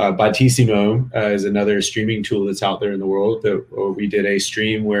Batissimo is another streaming tool that's out there in the world that we did a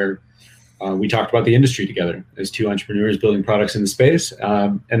stream where we talked about the industry together as two entrepreneurs building products in the space,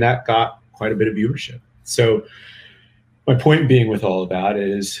 and that got quite a bit of viewership. So my point being with all of that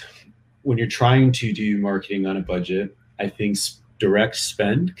is when you're trying to do marketing on a budget, I think direct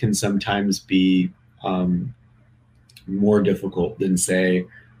spend can sometimes be more difficult than, say,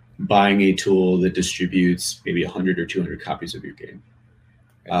 buying a tool that distributes maybe 100 or 200 copies of your game.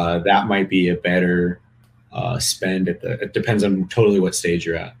 That might be a better spend it depends on totally what stage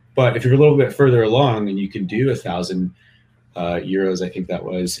you're at. But if you're a little bit further along and you can do 1,000 euros, I think that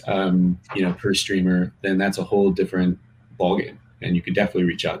was, per streamer, then that's a whole different ballgame. And you could definitely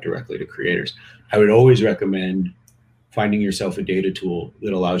reach out directly to creators. I would always recommend finding yourself a data tool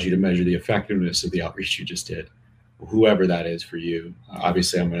that allows you to measure the effectiveness of the outreach you just did, whoever that is for you.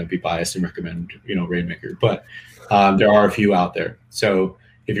 Obviously, I'm going to be biased and recommend, Rainmaker, but there are a few out there. So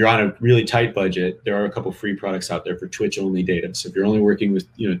if you're on a really tight budget, there are a couple free products out there for Twitch only data. So if you're only working with,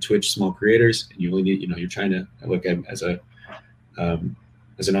 Twitch small creators and you only need, you're trying to look at as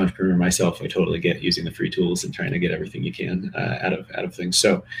an entrepreneur myself, I totally get using the free tools and trying to get everything you can out of things.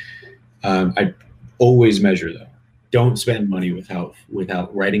 So I always measure though. Don't spend money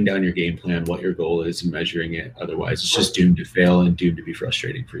without writing down your game plan, what your goal is, and measuring it. Otherwise, it's just doomed to fail and doomed to be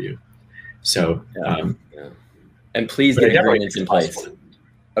frustrating for you. So, and please get agreements in place.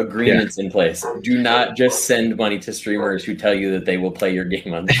 In place. Do not just send money to streamers who tell you that they will play your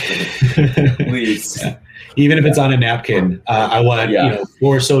game on the stream. Please. Yeah. Even if it's on a napkin, I want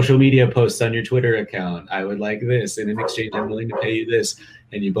 4 social media posts on your Twitter account. I would like this, and in exchange, I'm willing to pay you this.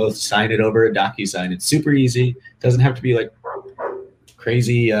 And you both sign it over a DocuSign. It's super easy. It doesn't have to be like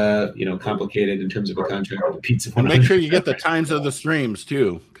crazy, complicated in terms of a contract with a pizza. And make sure you get the times of the streams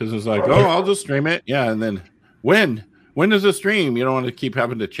too, because it's like, I'll just stream it, and then when is the stream? You don't want to keep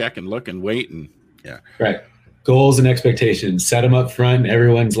having to check and look and wait right. Goals and expectations. Set them up front.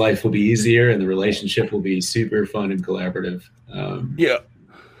 Everyone's life will be easier, and the relationship will be super fun and collaborative.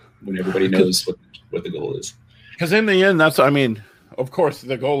 When everybody knows what the goal is. Because in the end, of course,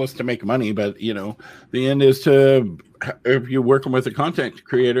 the goal is to make money, but the end is to, if you're working with a content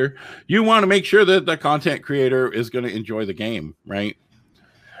creator, you want to make sure that the content creator is going to enjoy the game, right?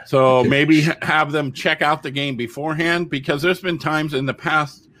 So maybe have them check out the game beforehand, because there's been times in the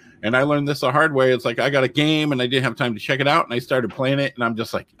past, and I learned this the hard way. It's like I got a game and I didn't have time to check it out, and I started playing it, and I'm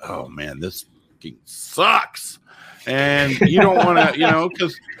just like, oh man, this game sucks. And you don't want to,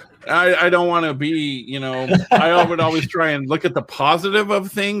 because I don't want to be, I would always try and look at the positive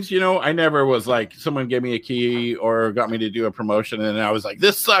of things. I never was like, someone gave me a key or got me to do a promotion and I was like,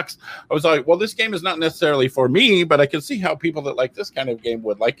 this sucks. I was like, well, this game is not necessarily for me, but I can see how people that like this kind of game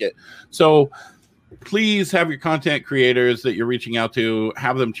would like it. So please have your content creators that you're reaching out to,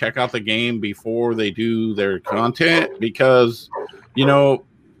 have them check out the game before they do their content, because,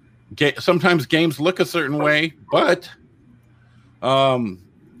 sometimes games look a certain way, but and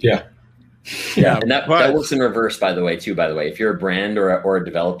that works in reverse, by the way. If you're a brand or a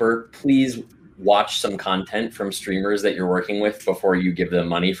developer, please watch some content from streamers that you're working with before you give them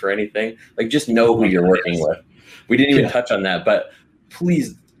money for anything. Like, just know who you're working with. We didn't even touch on that, but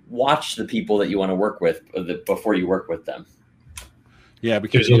please watch the people that you want to work with before you work with them. Yeah,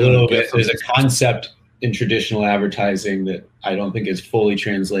 because there's a concept in traditional advertising that I don't think is fully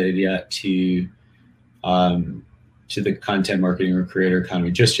translated yet to the content marketing or creator economy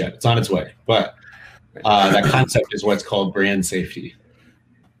just yet. It's on its way, but that concept is what's called brand safety.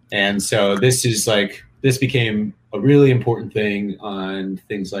 And so this became a really important thing on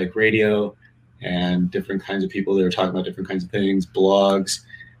things like radio and different kinds of people that are talking about different kinds of things, blogs,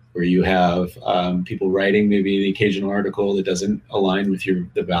 where you have people writing maybe the occasional article that doesn't align with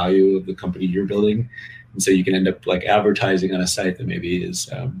the value of the company you're building. And so you can end up like advertising on a site that maybe is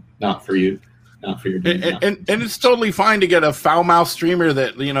not for you. Not for your and it's totally fine to get a foul-mouthed streamer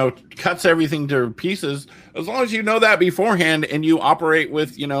that cuts everything to pieces, as long as you know that beforehand and you operate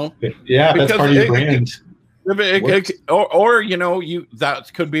with that's part of your brand. Or that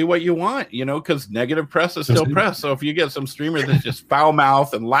could be what you want, because negative press is still press. So if you get some streamer that's just foul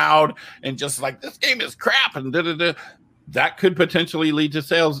mouth and loud and just like, this game is crap and that could potentially lead to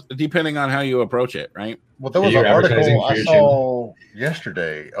sales depending on how you approach it, right? Well, there was an article I saw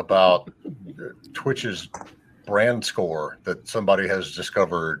yesterday about Twitch's brand score that somebody has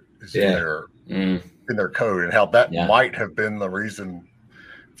discovered is in their code, and how that might have been the reason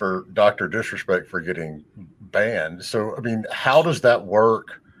for Dr. Disrespect for getting banned. So, I mean, how does that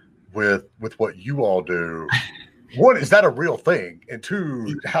work with what you all do? One, is that a real thing? And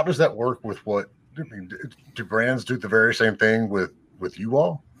two, how does that work with do brands do the very same thing with you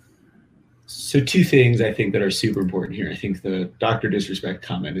all? So two things I think that are super important here. I think the Dr. Disrespect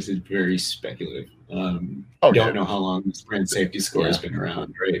comment is very speculative. We don't know how long this brand safety score has been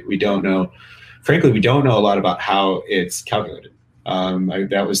around, right? We don't know. Frankly, we don't know a lot about how it's calculated.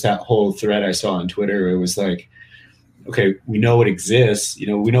 That was that whole thread I saw on Twitter. It was like, okay, we know it exists.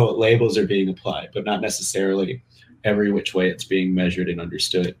 We know what labels are being applied, but not necessarily every which way it's being measured and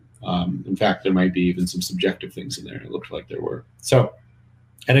understood. In fact, there might be even some subjective things in there. It looked like there were. So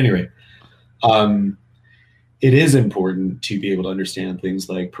at any rate, it is important to be able to understand things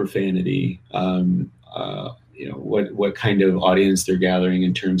like profanity, what kind of audience they're gathering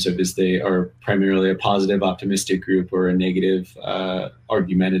in terms of is they are primarily a positive, optimistic group or a negative,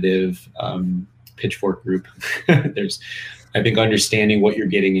 argumentative, pitchfork group. I think understanding what you're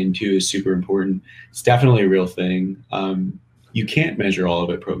getting into is super important. It's definitely a real thing. You can't measure all of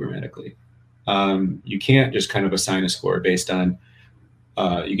it programmatically. You can't just kind of assign a score based on,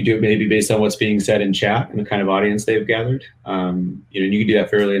 you can do it maybe based on what's being said in chat and the kind of audience they've gathered. And you can do that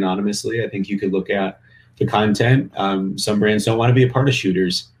fairly anonymously. I think you could look at the content. Some brands don't want to be a part of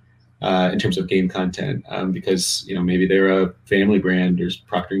shooters in terms of game content because maybe they're a family brand or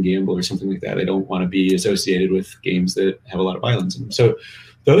Procter & Gamble or something like that. They don't want to be associated with games that have a lot of violence in them. So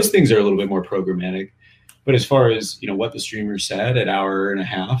those things are a little bit more programmatic. But as far as what the streamer said at hour and a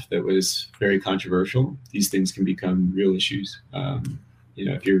half that was very controversial, these things can become real issues.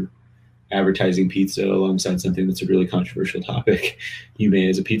 If you're advertising pizza alongside something that's a really controversial topic, you may,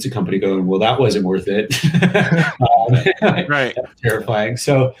 as a pizza company, go, well, that wasn't worth it. Right. That's terrifying.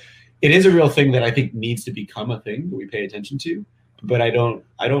 So it is a real thing that I think needs to become a thing that we pay attention to. But I don't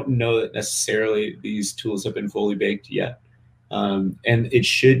know that necessarily these tools have been fully baked yet. And it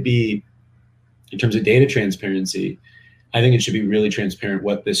should be, in terms of data transparency, I think it should be really transparent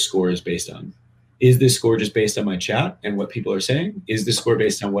what this score is based on. Is this score just based on my chat and what people are saying? Is this score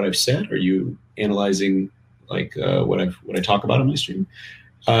based on what I've said? Are you analyzing what I talk about on my stream?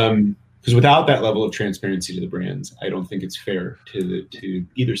 Because without that level of transparency to the brands, I don't think it's fair to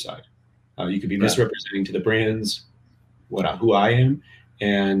either side. You could be misrepresenting to the brands who I am,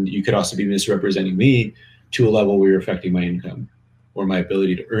 and you could also be misrepresenting me to a level where you're affecting my income or my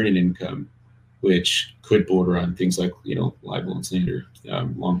ability to earn an income, which could border on things like, libel and slander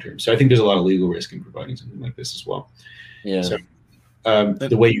long term. So I think there's a lot of legal risk in providing something like this as well. Yeah. So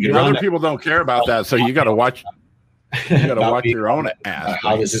the way you get around other people don't care about that, so you got to watch. You got to watch your own ass.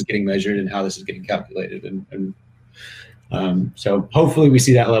 How this is getting measured and how this is getting calculated, and so hopefully we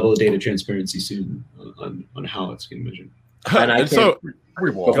see that level of data transparency soon on how it's getting measured. And so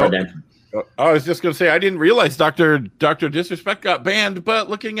we will. I was just going to say, I didn't realize Dr. Disrespect got banned, but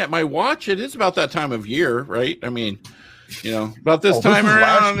looking at my watch, it is about that time of year, right? I mean, about this time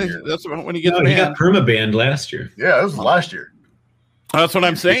around, that's about when he gets banned. He got perma-banned last year. Yeah, it was last year. That's what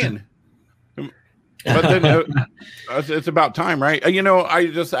I'm saying. But then it's about time, right? I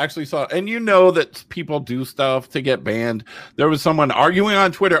just actually saw, and that people do stuff to get banned. There was someone arguing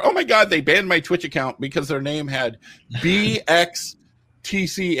on Twitter, oh my God, they banned my Twitch account because their name had BX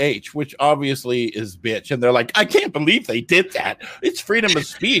TCH, which obviously is bitch, and they're like, I can't believe they did that. It's freedom of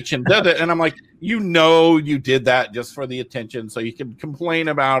speech, and I'm like, you did that just for the attention, so you can complain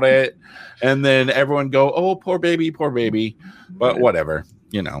about it, and then everyone go, oh, poor baby, but whatever.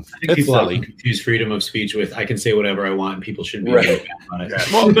 I think it's people silly. often confuse freedom of speech with I can say whatever I want and people shouldn't be right on it.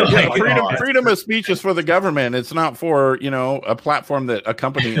 Well, freedom of speech is for the government. It's not for a platform that a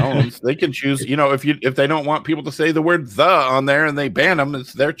company owns. They can choose. If they don't want people to say the word "the" on there and they ban them,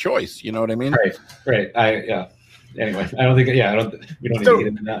 it's their choice. You know what I mean? Right. Anyway, I don't think. We don't need to get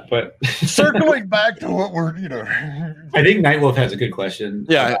into that. But circling back to what we're, I think Nightwolf has a good question.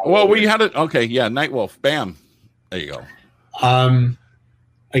 Yeah. Well, we had it. Okay. Yeah. Nightwolf. Bam. There you go.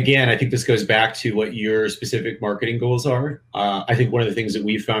 Again, I think this goes back to what your specific marketing goals are. I think one of the things that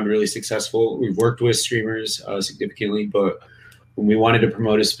we've found really successful, we've worked with streamers significantly, but when we wanted to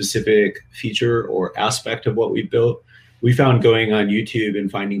promote a specific feature or aspect of what we built, we found going on YouTube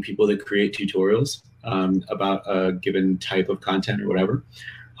and finding people that create tutorials about a given type of content or whatever,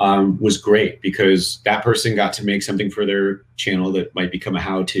 was great because that person got to make something for their channel that might become a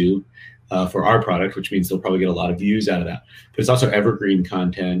how-to for our product, which means they'll probably get a lot of views out of that. But it's also evergreen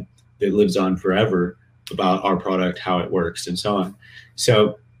content that lives on forever about our product, how it works, and so on.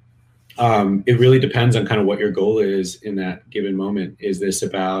 So it really depends on kind of what your goal is in that given moment. Is this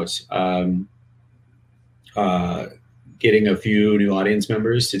about getting a few new audience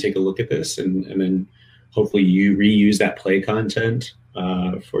members to take a look at this, and then hopefully you reuse that play content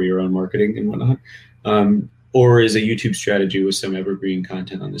for your own marketing and whatnot? Or is a YouTube strategy with some evergreen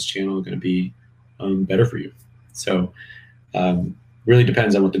content on this channel going to be better for you? So really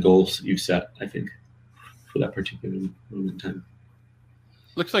depends on what the goals you've set, I think, for that particular moment in time.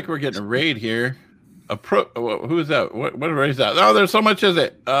 Looks like we're getting a raid here. Who is that? What raid is that? Oh, there's so much, is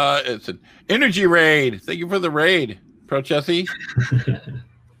it? It's an energy raid. Thank you for the raid, Pro Chessy.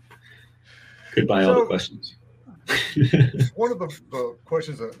 Goodbye, all the questions. One of the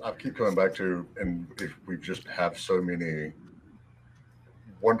questions that I keep coming back to, and if we just have so many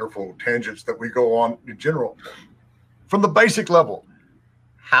wonderful tangents that we go on in general, from the basic level,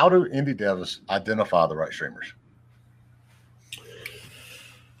 how do indie devs identify the right streamers?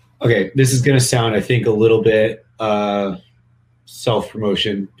 Okay, this is going to sound, I think, a little bit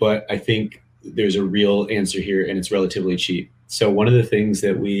self-promotion, but I think there's a real answer here, and it's relatively cheap. So one of the things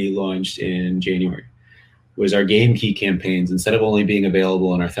that we launched in January was our game key campaigns, instead of only being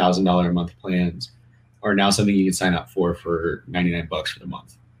available in our $1,000 a month plans, are now something you can sign up for $99 for the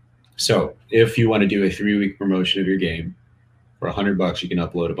month. So if you want to do a 3-week promotion of your game, for $100, you can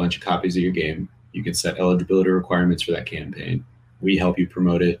upload a bunch of copies of your game. You can set eligibility requirements for that campaign. We help you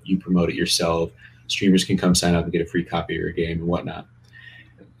promote it. You promote it yourself. Streamers can come sign up and get a free copy of your game and whatnot.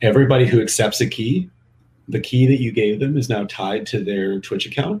 Everybody who accepts a key, the key that you gave them is now tied to their Twitch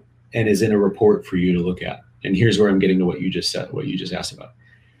account and is in a report for you to look at. And here's where I'm getting to what you just said, what you just asked about.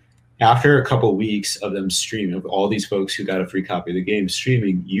 After a couple of weeks of them streaming, of all these folks who got a free copy of the game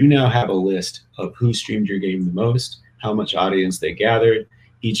streaming, you now have a list of who streamed your game the most, how much audience they gathered,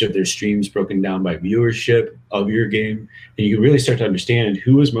 each of their streams broken down by viewership of your game. And you can really start to understand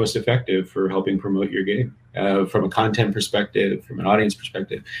who was most effective for helping promote your game from a content perspective, from an audience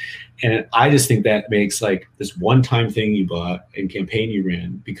perspective. And I just think that makes like this one-time thing you bought and campaign you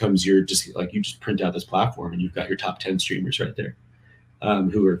ran becomes your just like, you just print out this platform and you've got your top 10 streamers right there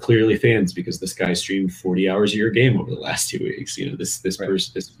who are clearly fans because this guy streamed 40 hours of your game over the last 2 weeks. You know, this right.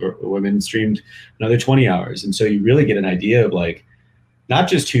 person, this woman streamed another 20 hours. And so you really get an idea of like, not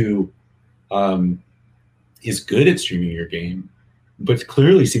just who is good at streaming your game, but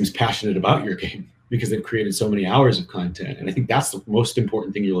clearly seems passionate about your game because they've created so many hours of content. And I think that's the most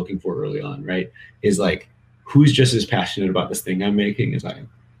important thing you're looking for early on, right? Is like, who's just as passionate about this thing I'm making as I am?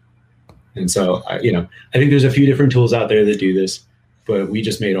 And so, I think there's a few different tools out there that do this, but we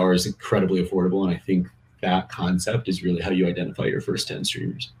just made ours incredibly affordable. And I think that concept is really how you identify your first 10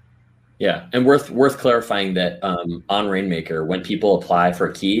 streamers. Yeah, and worth clarifying that on Rainmaker, when people apply for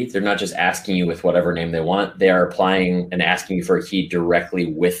a key, they're not just asking you with whatever name they want. They are applying and asking you for a key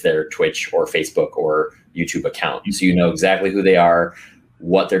directly with their Twitch or Facebook or YouTube account. So you know exactly who they are,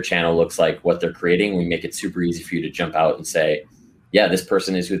 what their channel looks like, what they're creating. We make it super easy for you to jump out and say, yeah, this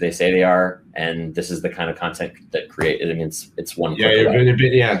person is who they say they are, and this is the kind of content that create. I mean, it's one.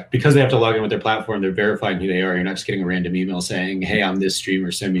 Yeah, because they have to log in with their platform, they're verifying who they are. You're not just getting a random email saying, "Hey, I'm this streamer.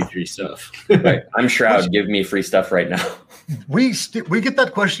 Send me free stuff." Right. I'm Shroud. Give me free stuff right now. We get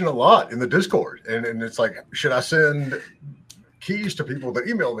that question a lot in the Discord, and it's like, should I send keys to people that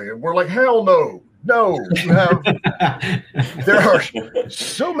email me? And we're like, hell no. No, you have. There are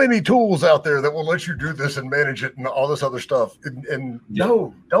so many tools out there that will let you do this and manage it and all this other stuff. And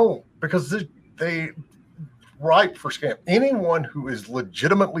no, don't, because they ripe for scam. Anyone who is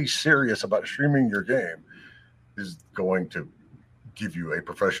legitimately serious about streaming your game is going to give you a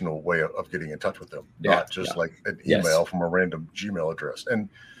professional way of getting in touch with them, not just like an email from a random Gmail address. And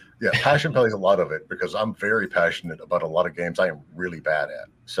passion plays a lot of it because I'm very passionate about a lot of games I am really bad at.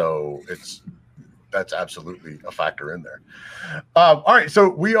 So that's absolutely a factor in there. All right, so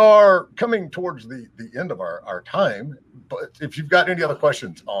we are coming towards the end of our time, but if you've got any other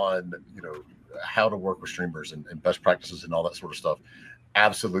questions on how to work with streamers and best practices and all that sort of stuff,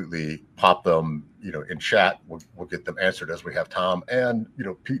 absolutely pop them in chat. We'll get them answered as we have time. And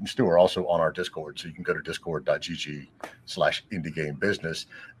Pete and Stu are also on our Discord, so you can go to discord.gg/indiegamebusiness,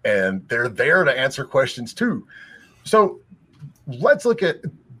 and they're there to answer questions too. So let's look at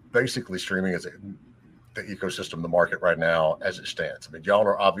basically streaming as the ecosystem, the market right now as it stands? I mean, y'all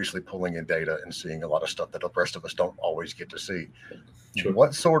are obviously pulling in data and seeing a lot of stuff that the rest of us don't always get to see. Sure.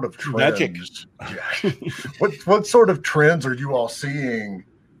 What sort of Magic. trends? Yeah, what sort of trends are you all seeing?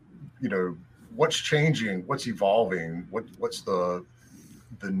 You know, what's changing? What's evolving? What's the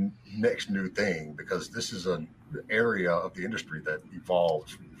next new thing? Because this is an area of the industry that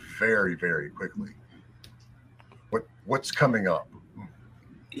evolves very, very quickly. What's coming up?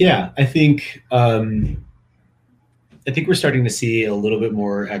 Yeah, I think we're starting to see a little bit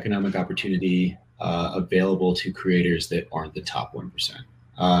more economic opportunity available to creators that aren't the top 1%.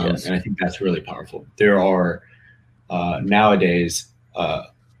 Yes. And I think that's really powerful. There are nowadays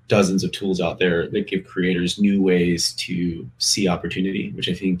dozens of tools out there that give creators new ways to see opportunity, which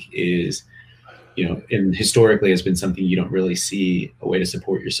I think is, and historically has been something you don't really see a way to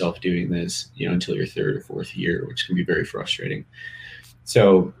support yourself doing this, until your third or fourth year, which can be very frustrating.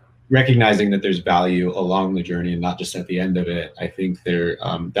 So recognizing that there's value along the journey and not just at the end of it, I think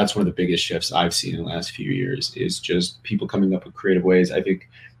that's one of the biggest shifts I've seen in the last few years is just people coming up with creative ways. I think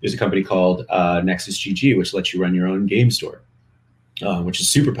there's a company called Nexus GG, which lets you run your own game store, which is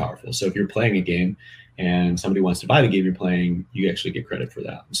super powerful. So if you're playing a game and somebody wants to buy the game you're playing, you actually get credit for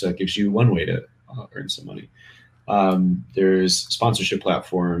that. So it gives you one way to earn some money. There's sponsorship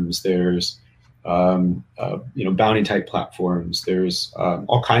platforms. There's bounty type platforms. There's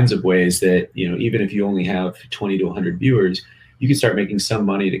all kinds of ways that, even if you only have 20 to 100 viewers, you can start making some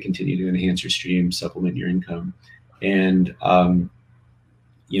money to continue to enhance your stream, supplement your income. And, a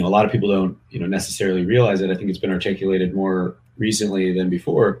lot of people don't, necessarily realize it. I think it's been articulated more recently than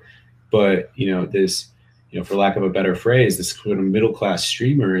before, but, this, for lack of a better phrase, this kind of middle-class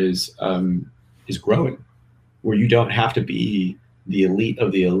streamer is growing, where you don't have to be the elite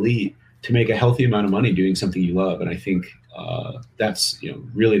of the elite to make a healthy amount of money doing something you love. And I think that's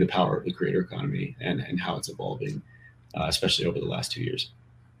really the power of the creator economy and how it's evolving, especially over the last 2 years.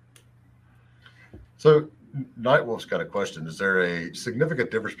 So Nightwolf's got a question. Is there a significant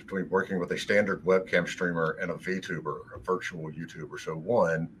difference between working with a standard webcam streamer and a VTuber, a virtual YouTuber? So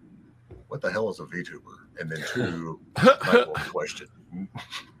one, what the hell is a VTuber? And then two, Nightwolf's question.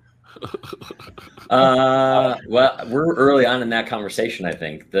 Well, we're early on in that conversation. I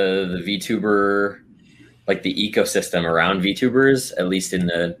think the VTuber, like the ecosystem around VTubers, at least in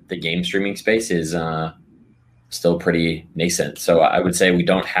the game streaming space, is still pretty nascent. So I would say we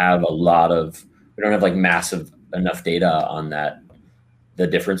don't have like massive enough data on the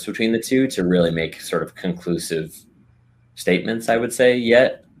difference between the two to really make sort of conclusive statements, I would say,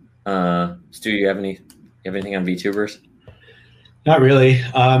 yet. Stu, you have anything on VTubers? Not really.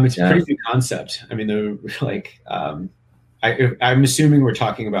 It's a pretty new concept. I mean, I'm assuming we're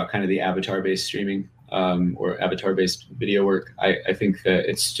talking about kind of the avatar-based streaming or avatar-based video work. I think that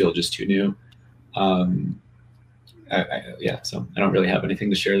it's still just too new. So I don't really have anything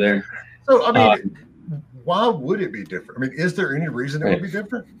to share there. So, I mean, why would it be different? I mean, is there any reason it would be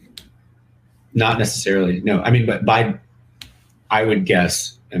different? Not necessarily, no. I mean, but I would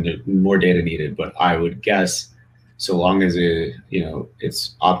guess, and there's more data needed, but I would guess so long as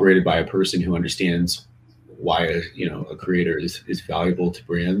it's operated by a person who understands why a creator is valuable to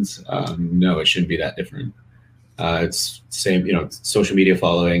brands, no, it shouldn't be that different. It's same, social media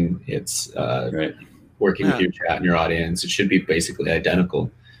following, it's working with your chat and your audience. It should be basically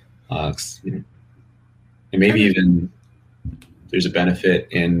identical. And maybe even there's a benefit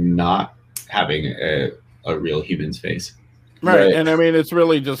in not having a real human's face. Right. And I mean, it's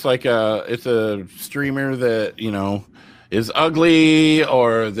really just like it's a streamer that, is ugly,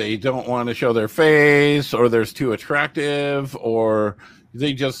 or they don't want to show their face, or they're too attractive, or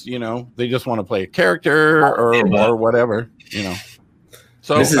they just, they just want to play a character or whatever,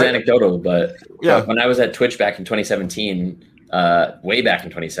 So this is anecdotal, but when I was at Twitch back in 2017, way back in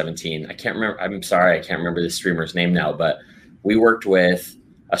 2017, I can't remember. I'm sorry, I can't remember the streamer's name now, but we worked with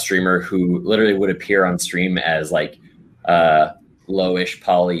a streamer who literally would appear on stream as like lowish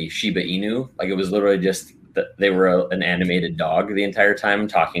poly Shiba Inu. Like it was literally just that they were an animated dog the entire time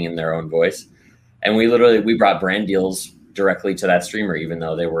talking in their own voice. And we brought brand deals directly to that streamer, even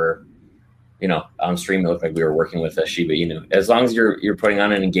though they were, on stream, it looked like we were working with a Shiba Inu. As long as you're putting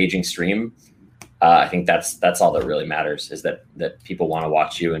on an engaging stream, I think that's all that really matters, is that people want to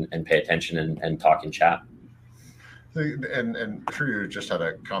watch you and pay attention and talk and chat. And True just had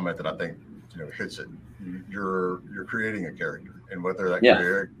a comment that I think hits it. You're creating a character, and whether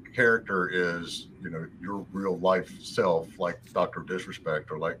that character is your real life self, like Dr.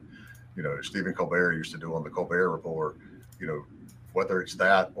 Disrespect, or like Stephen Colbert used to do on the Colbert Report, whether it's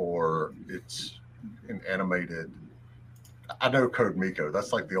that or it's an animated I know Code Miko.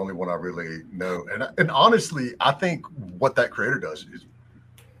 That's like the only one I really know. And honestly, I think what that creator does is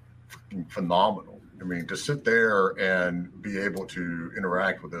phenomenal. I mean, to sit there and be able to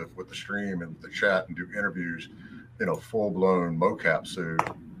interact with the stream and the chat and do interviews in a full-blown mocap suit,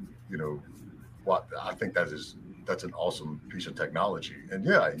 you know, what I think that's an awesome piece of technology. And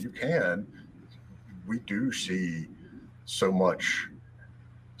yeah, we do see so much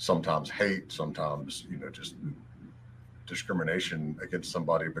sometimes hate, sometimes, you know, just discrimination against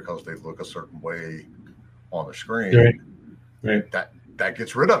somebody because they look a certain way on the screen. Right. That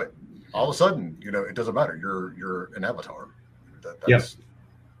gets rid of it. All of a sudden, you know, it doesn't matter. You're an avatar. Yes.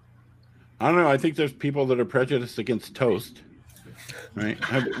 I don't know. I think there's people that are prejudiced against toast. Right?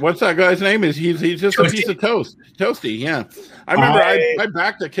 What's that guy's name? He's just Toasty. A piece of toast. Toasty, yeah. I remember I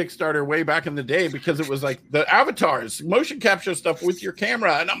backed a Kickstarter way back in the day because it was like the avatars, motion capture stuff with your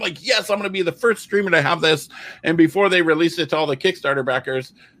camera. And I'm like, yes, I'm going to be the first streamer to have this. And before they released it to all the Kickstarter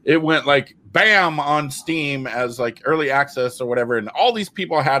backers, it went like bam on Steam as like early access or whatever. And all these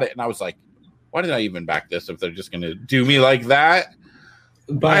people had it. And I was like, why did I even back this if they're just going to do me like that?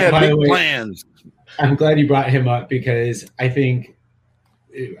 I had big plans. I'm glad you brought him up because I think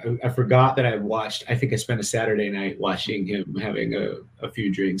I forgot that I think I spent a Saturday night watching him having a few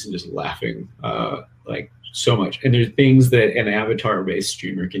drinks and just laughing like so much. And there's things that an avatar-based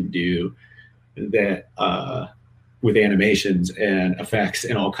streamer can do that with animations and effects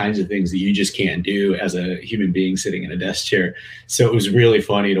and all kinds of things that you just can't do as a human being sitting in a desk chair. So it was really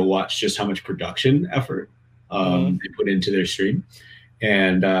funny to watch just how much production effort they put into their stream.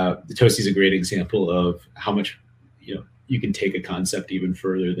 And Toasty's a great example of how much, you know, you can take a concept even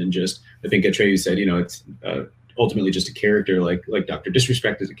further than just, I think Atreyu said, you know, it's ultimately just a character like Dr.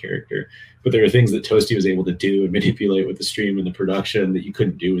 Disrespect is a character, but there are things that Toasty was able to do and manipulate with the stream and the production that you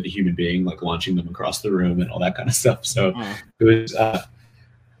couldn't do with a human being, like launching them across the room and all that kind of stuff. So it was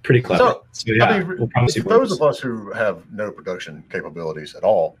pretty clever. So yeah, I mean, we'll probably see those of us who have no production capabilities at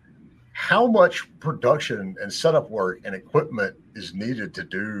all, how much production and setup work and equipment is needed to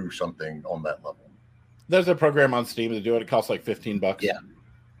do something on that level? There's a program on Steam to do it. It costs like $15. Yeah.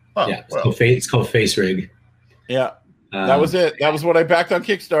 Oh, yeah. It's called FaceRig. Yeah. That was it. That was what I backed on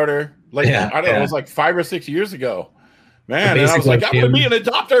Kickstarter. Like, I don't know, it was like 5 or 6 years ago. Man, and I was like, I'm going to be an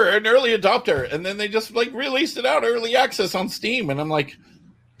early adopter. And then they just like released it out early access on Steam. And I'm like,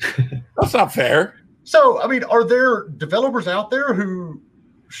 that's not fair. So, I mean, are there developers out there who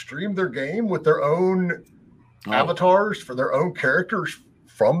stream their game with their own avatars for their own characters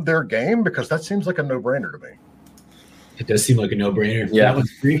from their game? Because that seems like a no-brainer to me. It does seem like a no-brainer. Yeah. That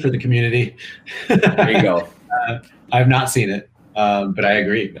one's free for the community. There you go. I've not seen it, but I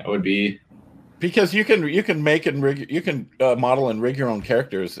agree. That would be because you can make and rig, you can model and rig your own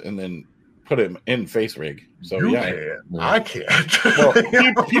characters and then put them in FaceRig. So you can. I can't.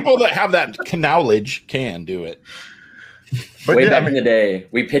 Well, people that have that knowledge can do it. But way back in the day,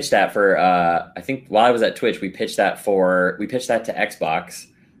 we pitched that for I think while I was at Twitch, we pitched that to Xbox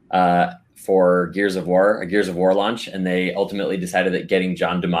for a Gears of War launch, and they ultimately decided that getting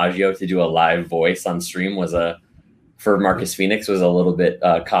John DiMaggio to do a live voice on stream for Marcus Phoenix was a little bit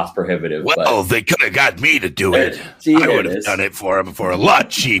cost prohibitive. Well, they could have got me to do it. I would have done it for him for a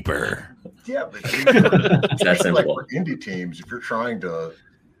lot cheaper. Yeah, but that's like for indie teams, if you're trying to,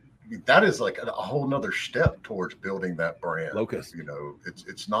 that is like a whole nother step towards building that brand. Locust. You know,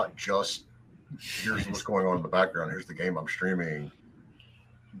 it's not just here's what's going on in the background. Here's the game I'm streaming.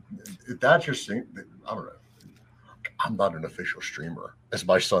 That's just, I don't know. I'm not an official streamer, as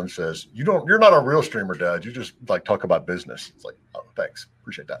my son says. You're not a real streamer, Dad. You just like talk about business. It's like, oh, thanks,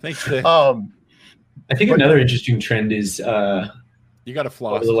 appreciate that. Thanks. I think another interesting trend is you got to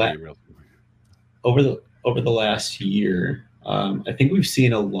floss over the last year. I think we've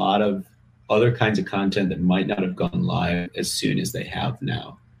seen a lot of other kinds of content that might not have gone live as soon as they have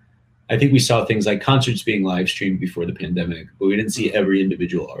now. I think we saw things like concerts being live streamed before the pandemic, but we didn't see every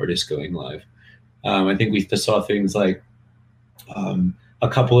individual artist going live. I think we saw things like a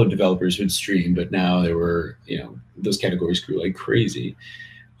couple of developers would stream, but now there were, those categories grew like crazy.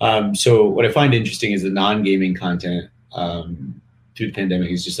 So what I find interesting is the non-gaming content through the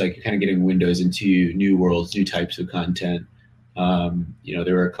pandemic is just like kind of getting windows into new worlds, new types of content.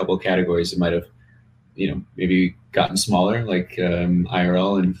 There were a couple of categories that might have, maybe gotten smaller, like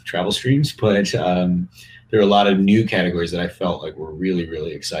IRL and travel streams, but there are a lot of new categories that I felt like were really,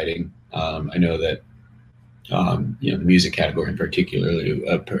 really exciting. I know that, the music category in particular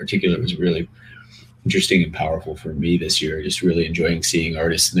was really interesting and powerful for me this year. Just really enjoying seeing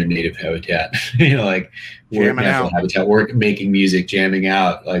artists in their native habitat, making music, jamming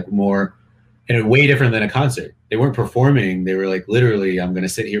out, like more, and way different than a concert. they weren't performing. They were like, literally, I'm going to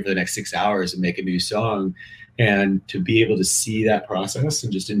sit here for the next 6 hours and make a new song. And to be able to see that process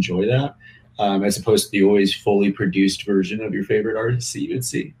and just enjoy that, as opposed to the always fully produced version of your favorite artist that you would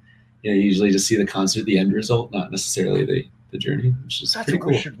see. You usually just see the concert, the end result, not necessarily the journey, which is pretty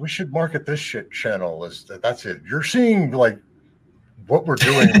cool. We should market this shit channel as that's it. You're seeing like what we're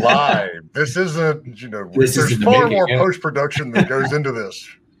doing live. This isn't, there's far more post-production that goes into this.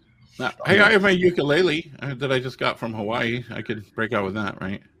 Now, I have my ukulele that I just got from Hawaii. I could break out with that,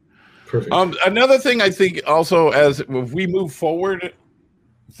 right? Perfect. Another thing I think also, as we move forward,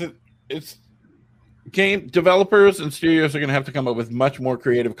 it's game developers and studios are going to have to come up with much more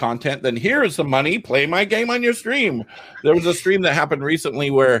creative content than here's some money, play my game on your stream. There was a stream that happened recently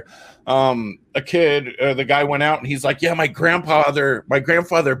where a kid, the guy went out and he's like, yeah, my grandfather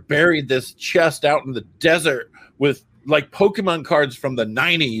buried this chest out in the desert with like Pokemon cards from the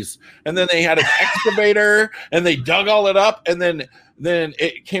 90s, and then they had an excavator and they dug all it up, and then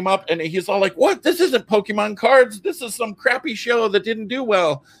it came up and he's all like, what, this isn't Pokemon cards, this is some crappy show that didn't do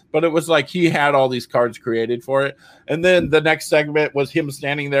well. But it was like he had all these cards created for it. And then the next segment was him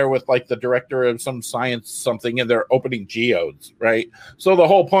standing there with like the director of some science something, and they're opening geodes, right? So the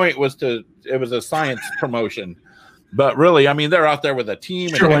whole point was it was a science promotion. But really, I mean, they're out there with a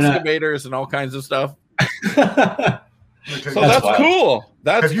team and excavators and all kinds of stuff. So that's cool.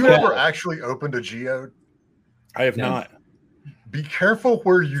 Have you ever actually opened a geode? I have not. Be careful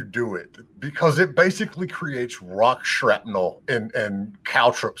where you do it, because it basically creates rock shrapnel and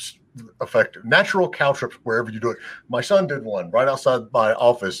caltrops effect, natural caltrops wherever you do it. My son did one right outside my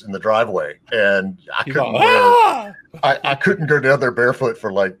office in the driveway, and I couldn't go down there barefoot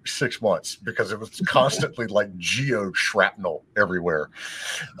for like 6 months because it was constantly like geode shrapnel everywhere.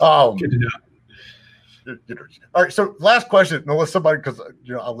 Good to know. All right, so last question, unless somebody, because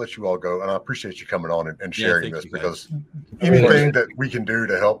I'll let you all go, and I appreciate you coming on and sharing this, because anything that we can do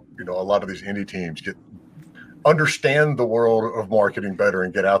to help a lot of these indie teams understand the world of marketing better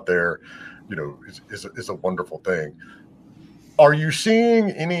and get out there, is a wonderful thing. Are you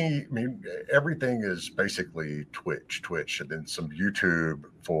seeing any? I mean, everything is basically Twitch, and then some YouTube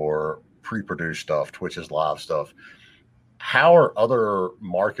for pre-produced stuff. Twitch is live stuff. How are other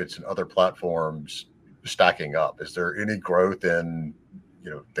markets and other platforms stacking up? Is there any growth in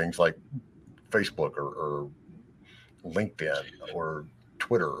things like Facebook or LinkedIn or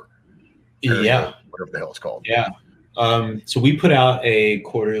Twitter? Yeah, whatever the hell it's called. Yeah. So we put out a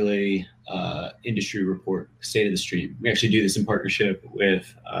quarterly industry report, State of the Stream. We actually do this in partnership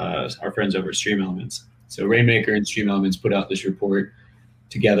with our friends over at Stream Elements. So Rainmaker and Stream Elements put out this report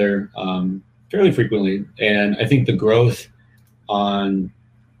together fairly frequently, and I think the growth on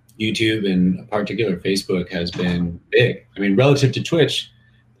YouTube and in particular Facebook has been big. I mean, relative to Twitch,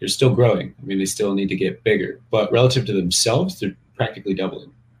 they're still growing. I mean, they still need to get bigger, but relative to themselves, they're practically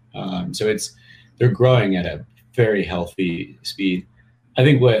doubling. So they're growing at a very healthy speed. I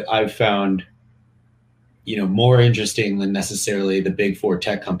think what I've found, more interesting than necessarily the big four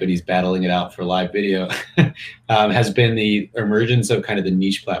tech companies battling it out for live video has been the emergence of kind of the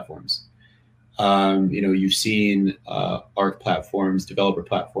niche platforms. You've seen art platforms, developer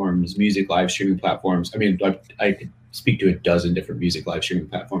platforms, music live streaming platforms. I mean, I could speak to a dozen different music live streaming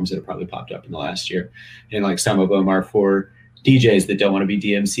platforms that have probably popped up in the last year. And like some of them are for DJs that don't want to be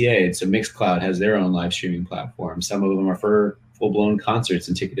DMCA'd. So Mixcloud has their own live streaming platform. Some of them are for full-blown concerts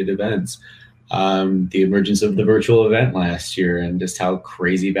and ticketed events. The emergence of the virtual event last year and just how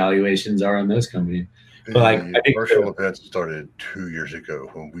crazy valuations are on those companies. But I think virtual events started 2 years ago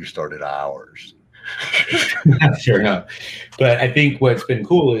when we started ours. Sure enough. But I think what's been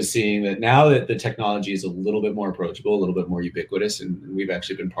cool is seeing that now that the technology is a little bit more approachable, a little bit more ubiquitous, and we've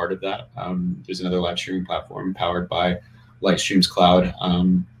actually been part of that. There's another live streaming platform powered by Lightstreams Cloud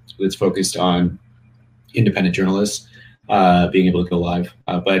that's focused on independent journalists being able to go live.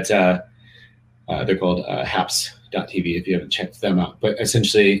 But they're called Haps.tv if you haven't checked them out. But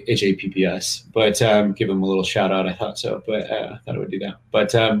essentially HAPPS. But give them a little shout out. I thought so, but I thought I would do that.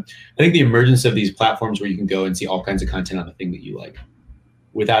 But I think the emergence of these platforms where you can go and see all kinds of content on the thing that you like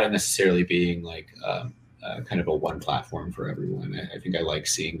without it necessarily being like kind of a one platform for everyone. I think I like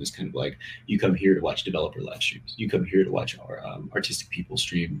seeing this kind of like, you come here to watch developer live streams. You come here to watch our artistic people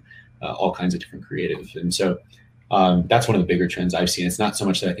stream all kinds of different creative. And so that's one of the bigger trends I've seen. It's not so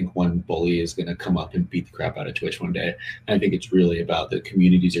much that I think one bully is going to come up and beat the crap out of Twitch one day. I think it's really about the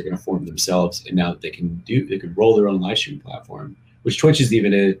communities are going to form themselves. And now that they can roll their own live stream platform, which Twitch is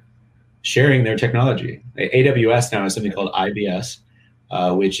even sharing their technology. AWS now has something called IBS,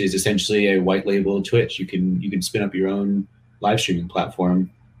 which is essentially a white label Twitch. You can spin up your own live streaming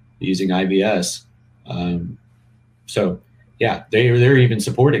platform using IBS. So yeah, they're even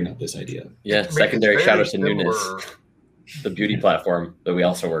supporting of this idea. Yeah, secondary shout out to Nunes, the beauty platform that we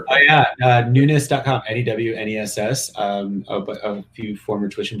also work with. Oh yeah, Nunes.com, NEWNESS. A few former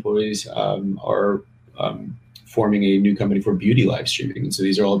Twitch employees are forming a new company for beauty live streaming. And so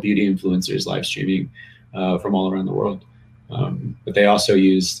these are all beauty influencers live streaming from all around the world. But they also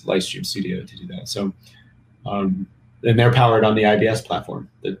use Livestream Studio to do that. So, and they're powered on the IBS platform,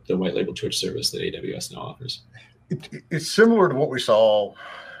 the white label Twitch service that AWS now offers. It's similar to what we saw,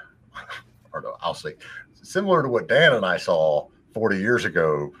 or no, I'll say, similar to what Dan and I saw 40 years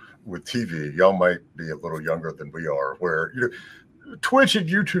ago with TV. Y'all might be a little younger than we are, where Twitch and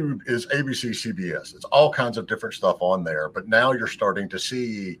YouTube is ABC, CBS. It's all kinds of different stuff on there. But now you're starting to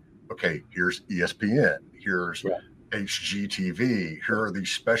see, okay, here's ESPN, here's HGTV, here are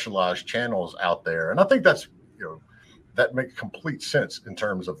these specialized channels out there. And I think that's, that makes complete sense in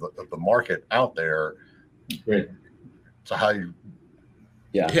terms of the market out there. Right. So how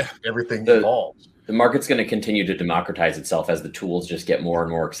everything evolves. The market's going to continue to democratize itself as the tools just get more and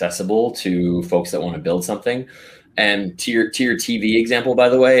more accessible to folks that want to build something. And to your TV example, by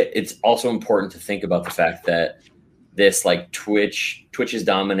the way, it's also important to think about the fact that this, like, Twitch is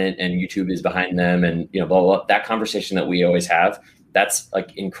dominant and YouTube is behind them, and blah, blah, blah. That conversation that we always have, that's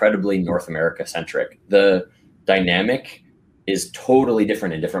like incredibly North America centric. The dynamic is totally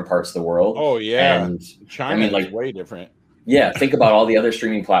different in different parts of the world. Oh yeah, and China is way different. Yeah, think about all the other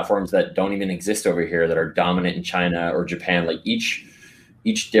streaming platforms that don't even exist over here that are dominant in China or Japan. Like each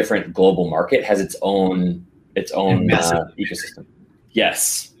different global market has its own ecosystem.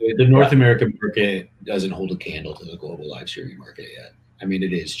 Yes, the North American market doesn't hold a candle to the global live streaming market yet. I mean,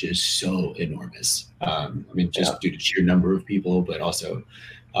 it is just so enormous. Due to sheer number of people, but also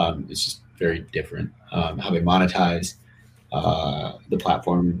it's just very different how they monetize the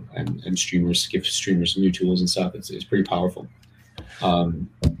platform, and streamers give streamers new tools and stuff. It's pretty powerful.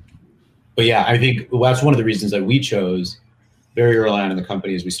 But yeah, I think that's one of the reasons that we chose very early on in the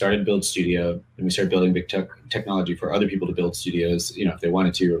company is we started to build studio, and we started building big technology for other people to build studios, if they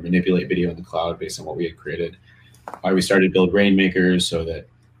wanted to, or manipulate video in the cloud based on what we had created. We started to build Rainmakers so that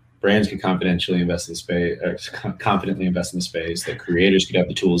brands could confidently invest in the space, that creators could have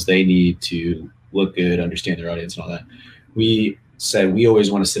the tools they need to look good, understand their audience and all that. We said we always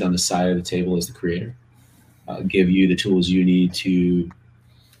want to sit on the side of the table as the creator, give you the tools you need to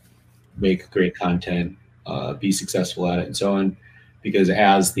make great content, be successful at it, and so on. Because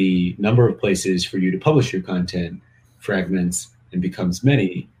as the number of places for you to publish your content fragments and becomes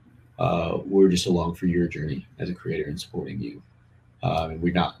many, we're just along for your journey as a creator and supporting you. And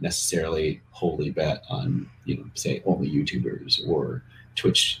we're not necessarily wholly bet on, say only YouTubers or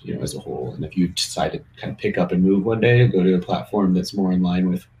Twitch, as a whole. And if you decide to kind of pick up and move one day and go to a platform that's more in line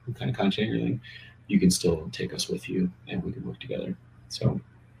with the kind of content you're doing, you can still take us with you and we can work together. So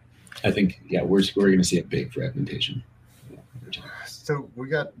I think, we're going to see a big fragmentation. So we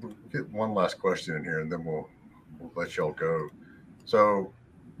get one last question in here, and then we'll let y'all go. So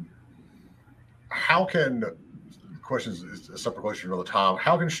how can, questions is a separate question another time,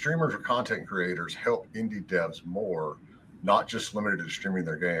 how can streamers or content creators help indie devs more, not just limited to streaming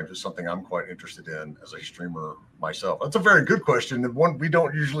their games? It's something I'm quite interested in as a streamer myself. That's a very good question, and one we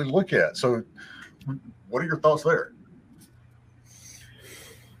don't usually look at. So what are your thoughts there?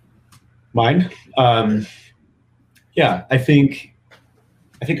 Mine? I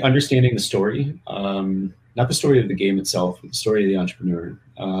think understanding the story, not the story of the game itself, but the story of the entrepreneur,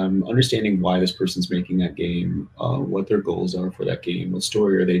 understanding why this person's making that game, what their goals are for that game, what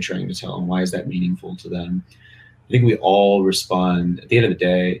story are they trying to tell, and why is that meaningful to them. I think we all respond, at the end of the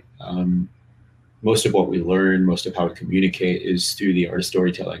day, most of what we learn, most of how we communicate is through the art of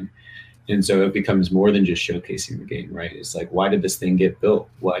storytelling. And so it becomes more than just showcasing the game, right? It's like, why did this thing get built?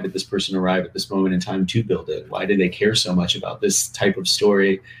 Why did this person arrive at this moment in time to build it? Why did they care so much about this type of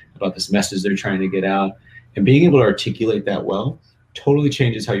story, about this message they're trying to get out? And being able to articulate that well totally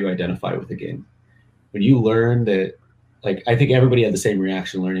changes how you identify with the game. When you learn that, like, I think everybody had the same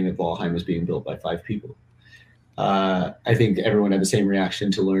reaction learning that Valheim was being built by 5 people. I think everyone had the same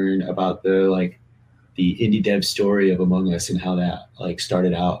reaction to learn about the indie dev story of Among Us and how that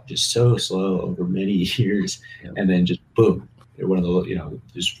started out just so slow over many years, and then just boom, they're one of the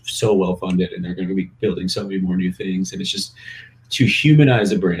just so well funded, and they're going to be building so many more new things. And it's just to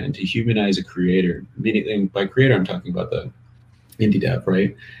humanize a brand, to humanize a creator. And by creator, I'm talking about the indie dev,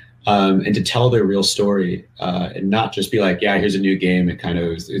 right? And to tell their real story, and not just be like, yeah, here's a new game. It kind of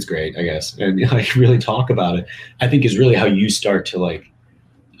it's great, I guess, and really talk about it. I think is really how you start to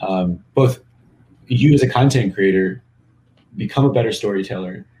both you as a content creator become a better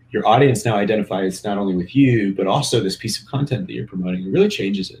storyteller your audience now identifies not only with you, but also this piece of content that you're promoting. It really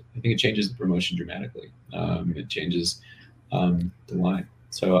changes it. I think it changes the promotion dramatically. It changes the line.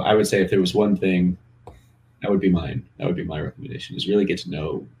 So I would say if there was one thing, that would be mine. That would be my recommendation, is really get to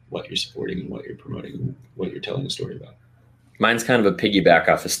know what you're supporting and what you're promoting and what you're telling a story about. Mine's kind of a piggyback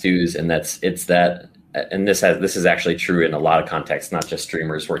off of Stu's, and this is actually true in a lot of contexts, not just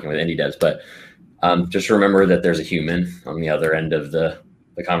streamers working with indie devs, but just remember that there's a human on the other end of the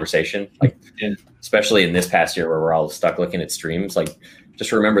conversation. Like, especially in this past year where we're all stuck looking at streams, like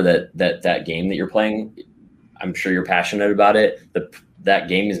just remember that game that you're playing, I'm sure you're passionate about it. That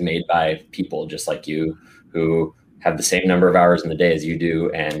game is made by people just like you, who have the same number of hours in the day as you do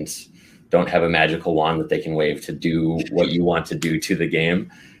and don't have a magical wand that they can wave to do what you want to do to the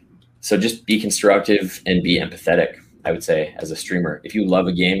game. So just be constructive and be empathetic, I would say, as a streamer. If you love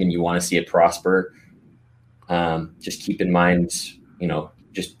a game and you want to see it prosper, just keep in mind,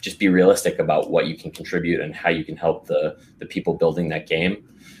 just be realistic about what you can contribute and how you can help the people building that game.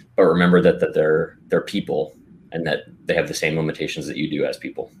 But remember that they're people and that they have the same limitations that you do as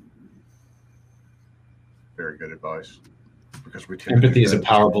people. Very good advice. Because empathy is a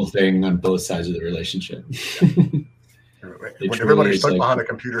powerful thing on both sides of the relationship. When everybody's stuck behind a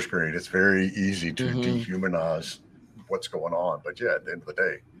computer screen, it's very easy to dehumanize what's going on. But yeah, at the end of the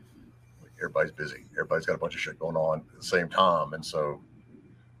day, everybody's busy. Everybody's got a bunch of shit going on at the same time. And so,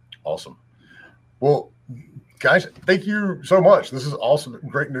 awesome. Well, guys, thank you so much. This is awesome.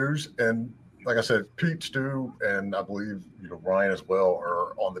 Great news. And like I said, Pete, Stu, and I believe Ryan as well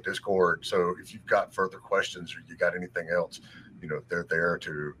are on the Discord. So if you've got further questions or you got anything else, they're there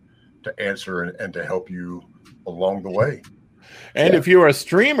to answer and to help you along the way. And if you're a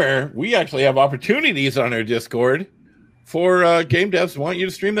streamer, we actually have opportunities on our Discord for game devs who want you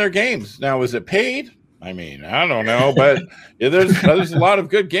to stream their games. Now, is it paid? I mean, I don't know, but there's a lot of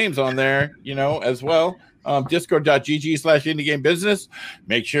good games on there, as well. Discord.gg/indiegamebusiness.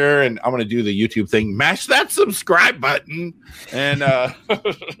 Make sure, and I'm going to do the YouTube thing, mash that subscribe button. And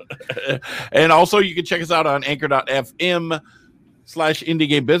and also you can check us out on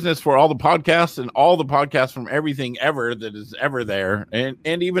anchor.fm/indiegamebusiness for all the podcasts and all the podcasts from everything ever that is ever there. And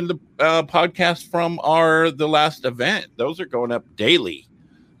even the podcasts from the last event. Those are going up daily.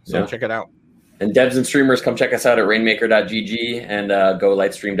 So check it out. And devs and streamers, come check us out at rainmaker.gg and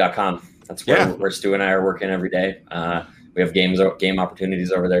golightstream.com. That's where Stu and I are working every day. We have game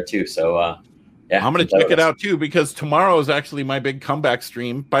opportunities over there too. So I'm going to check it out too, because tomorrow is actually my big comeback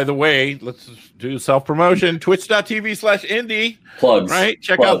stream. By the way, let's do self-promotion. Twitch.tv/indie. Plugs. Right?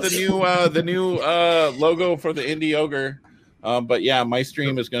 Check out the new logo for the Indie Ogre. But yeah, my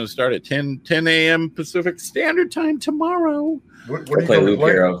stream is going to start at 10 a.m. Pacific Standard Time tomorrow. What are you going to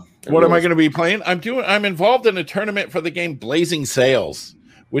play? What am I going to be playing? I'm involved in a tournament for the game Blazing Sails,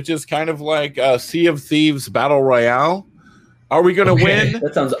 which is kind of like Sea of Thieves Battle Royale. Are we going to win?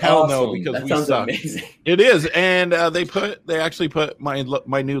 That sounds Hell awesome. No, because that we sounds suck. Amazing. It is, and they actually put my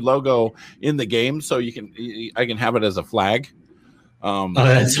new logo in the game, so I can have it as a flag.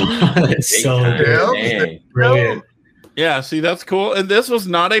 That's so brilliant. Yeah, see, that's cool. And this was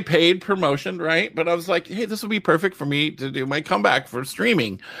not a paid promotion, right? But I was like, hey, this would be perfect for me to do my comeback for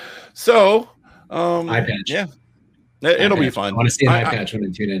streaming. So, eye patch. Yeah. It'll be fun. I want to see an eye patch when I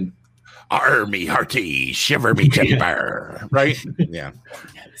tune in. Army hearty, shiver me timber. Right? Yeah.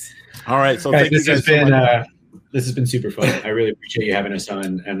 All right. So guys, thank you guys so much. This has been super fun. I really appreciate you having us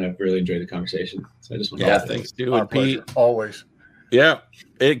on, and I've really enjoyed the conversation. So I just want to thanks, Stu and Pete. Always. Yeah.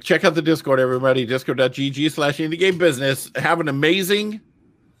 Hey, check out the Discord, everybody. Discord.gg/indiegamebusiness. Have an amazing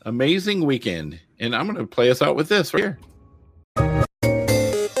weekend. And I'm going to play us out with this right here.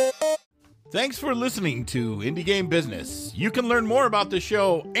 Thanks for listening to Indie Game Business. You can learn more about the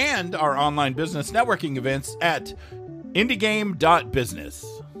show and our online business networking events at indiegame.business.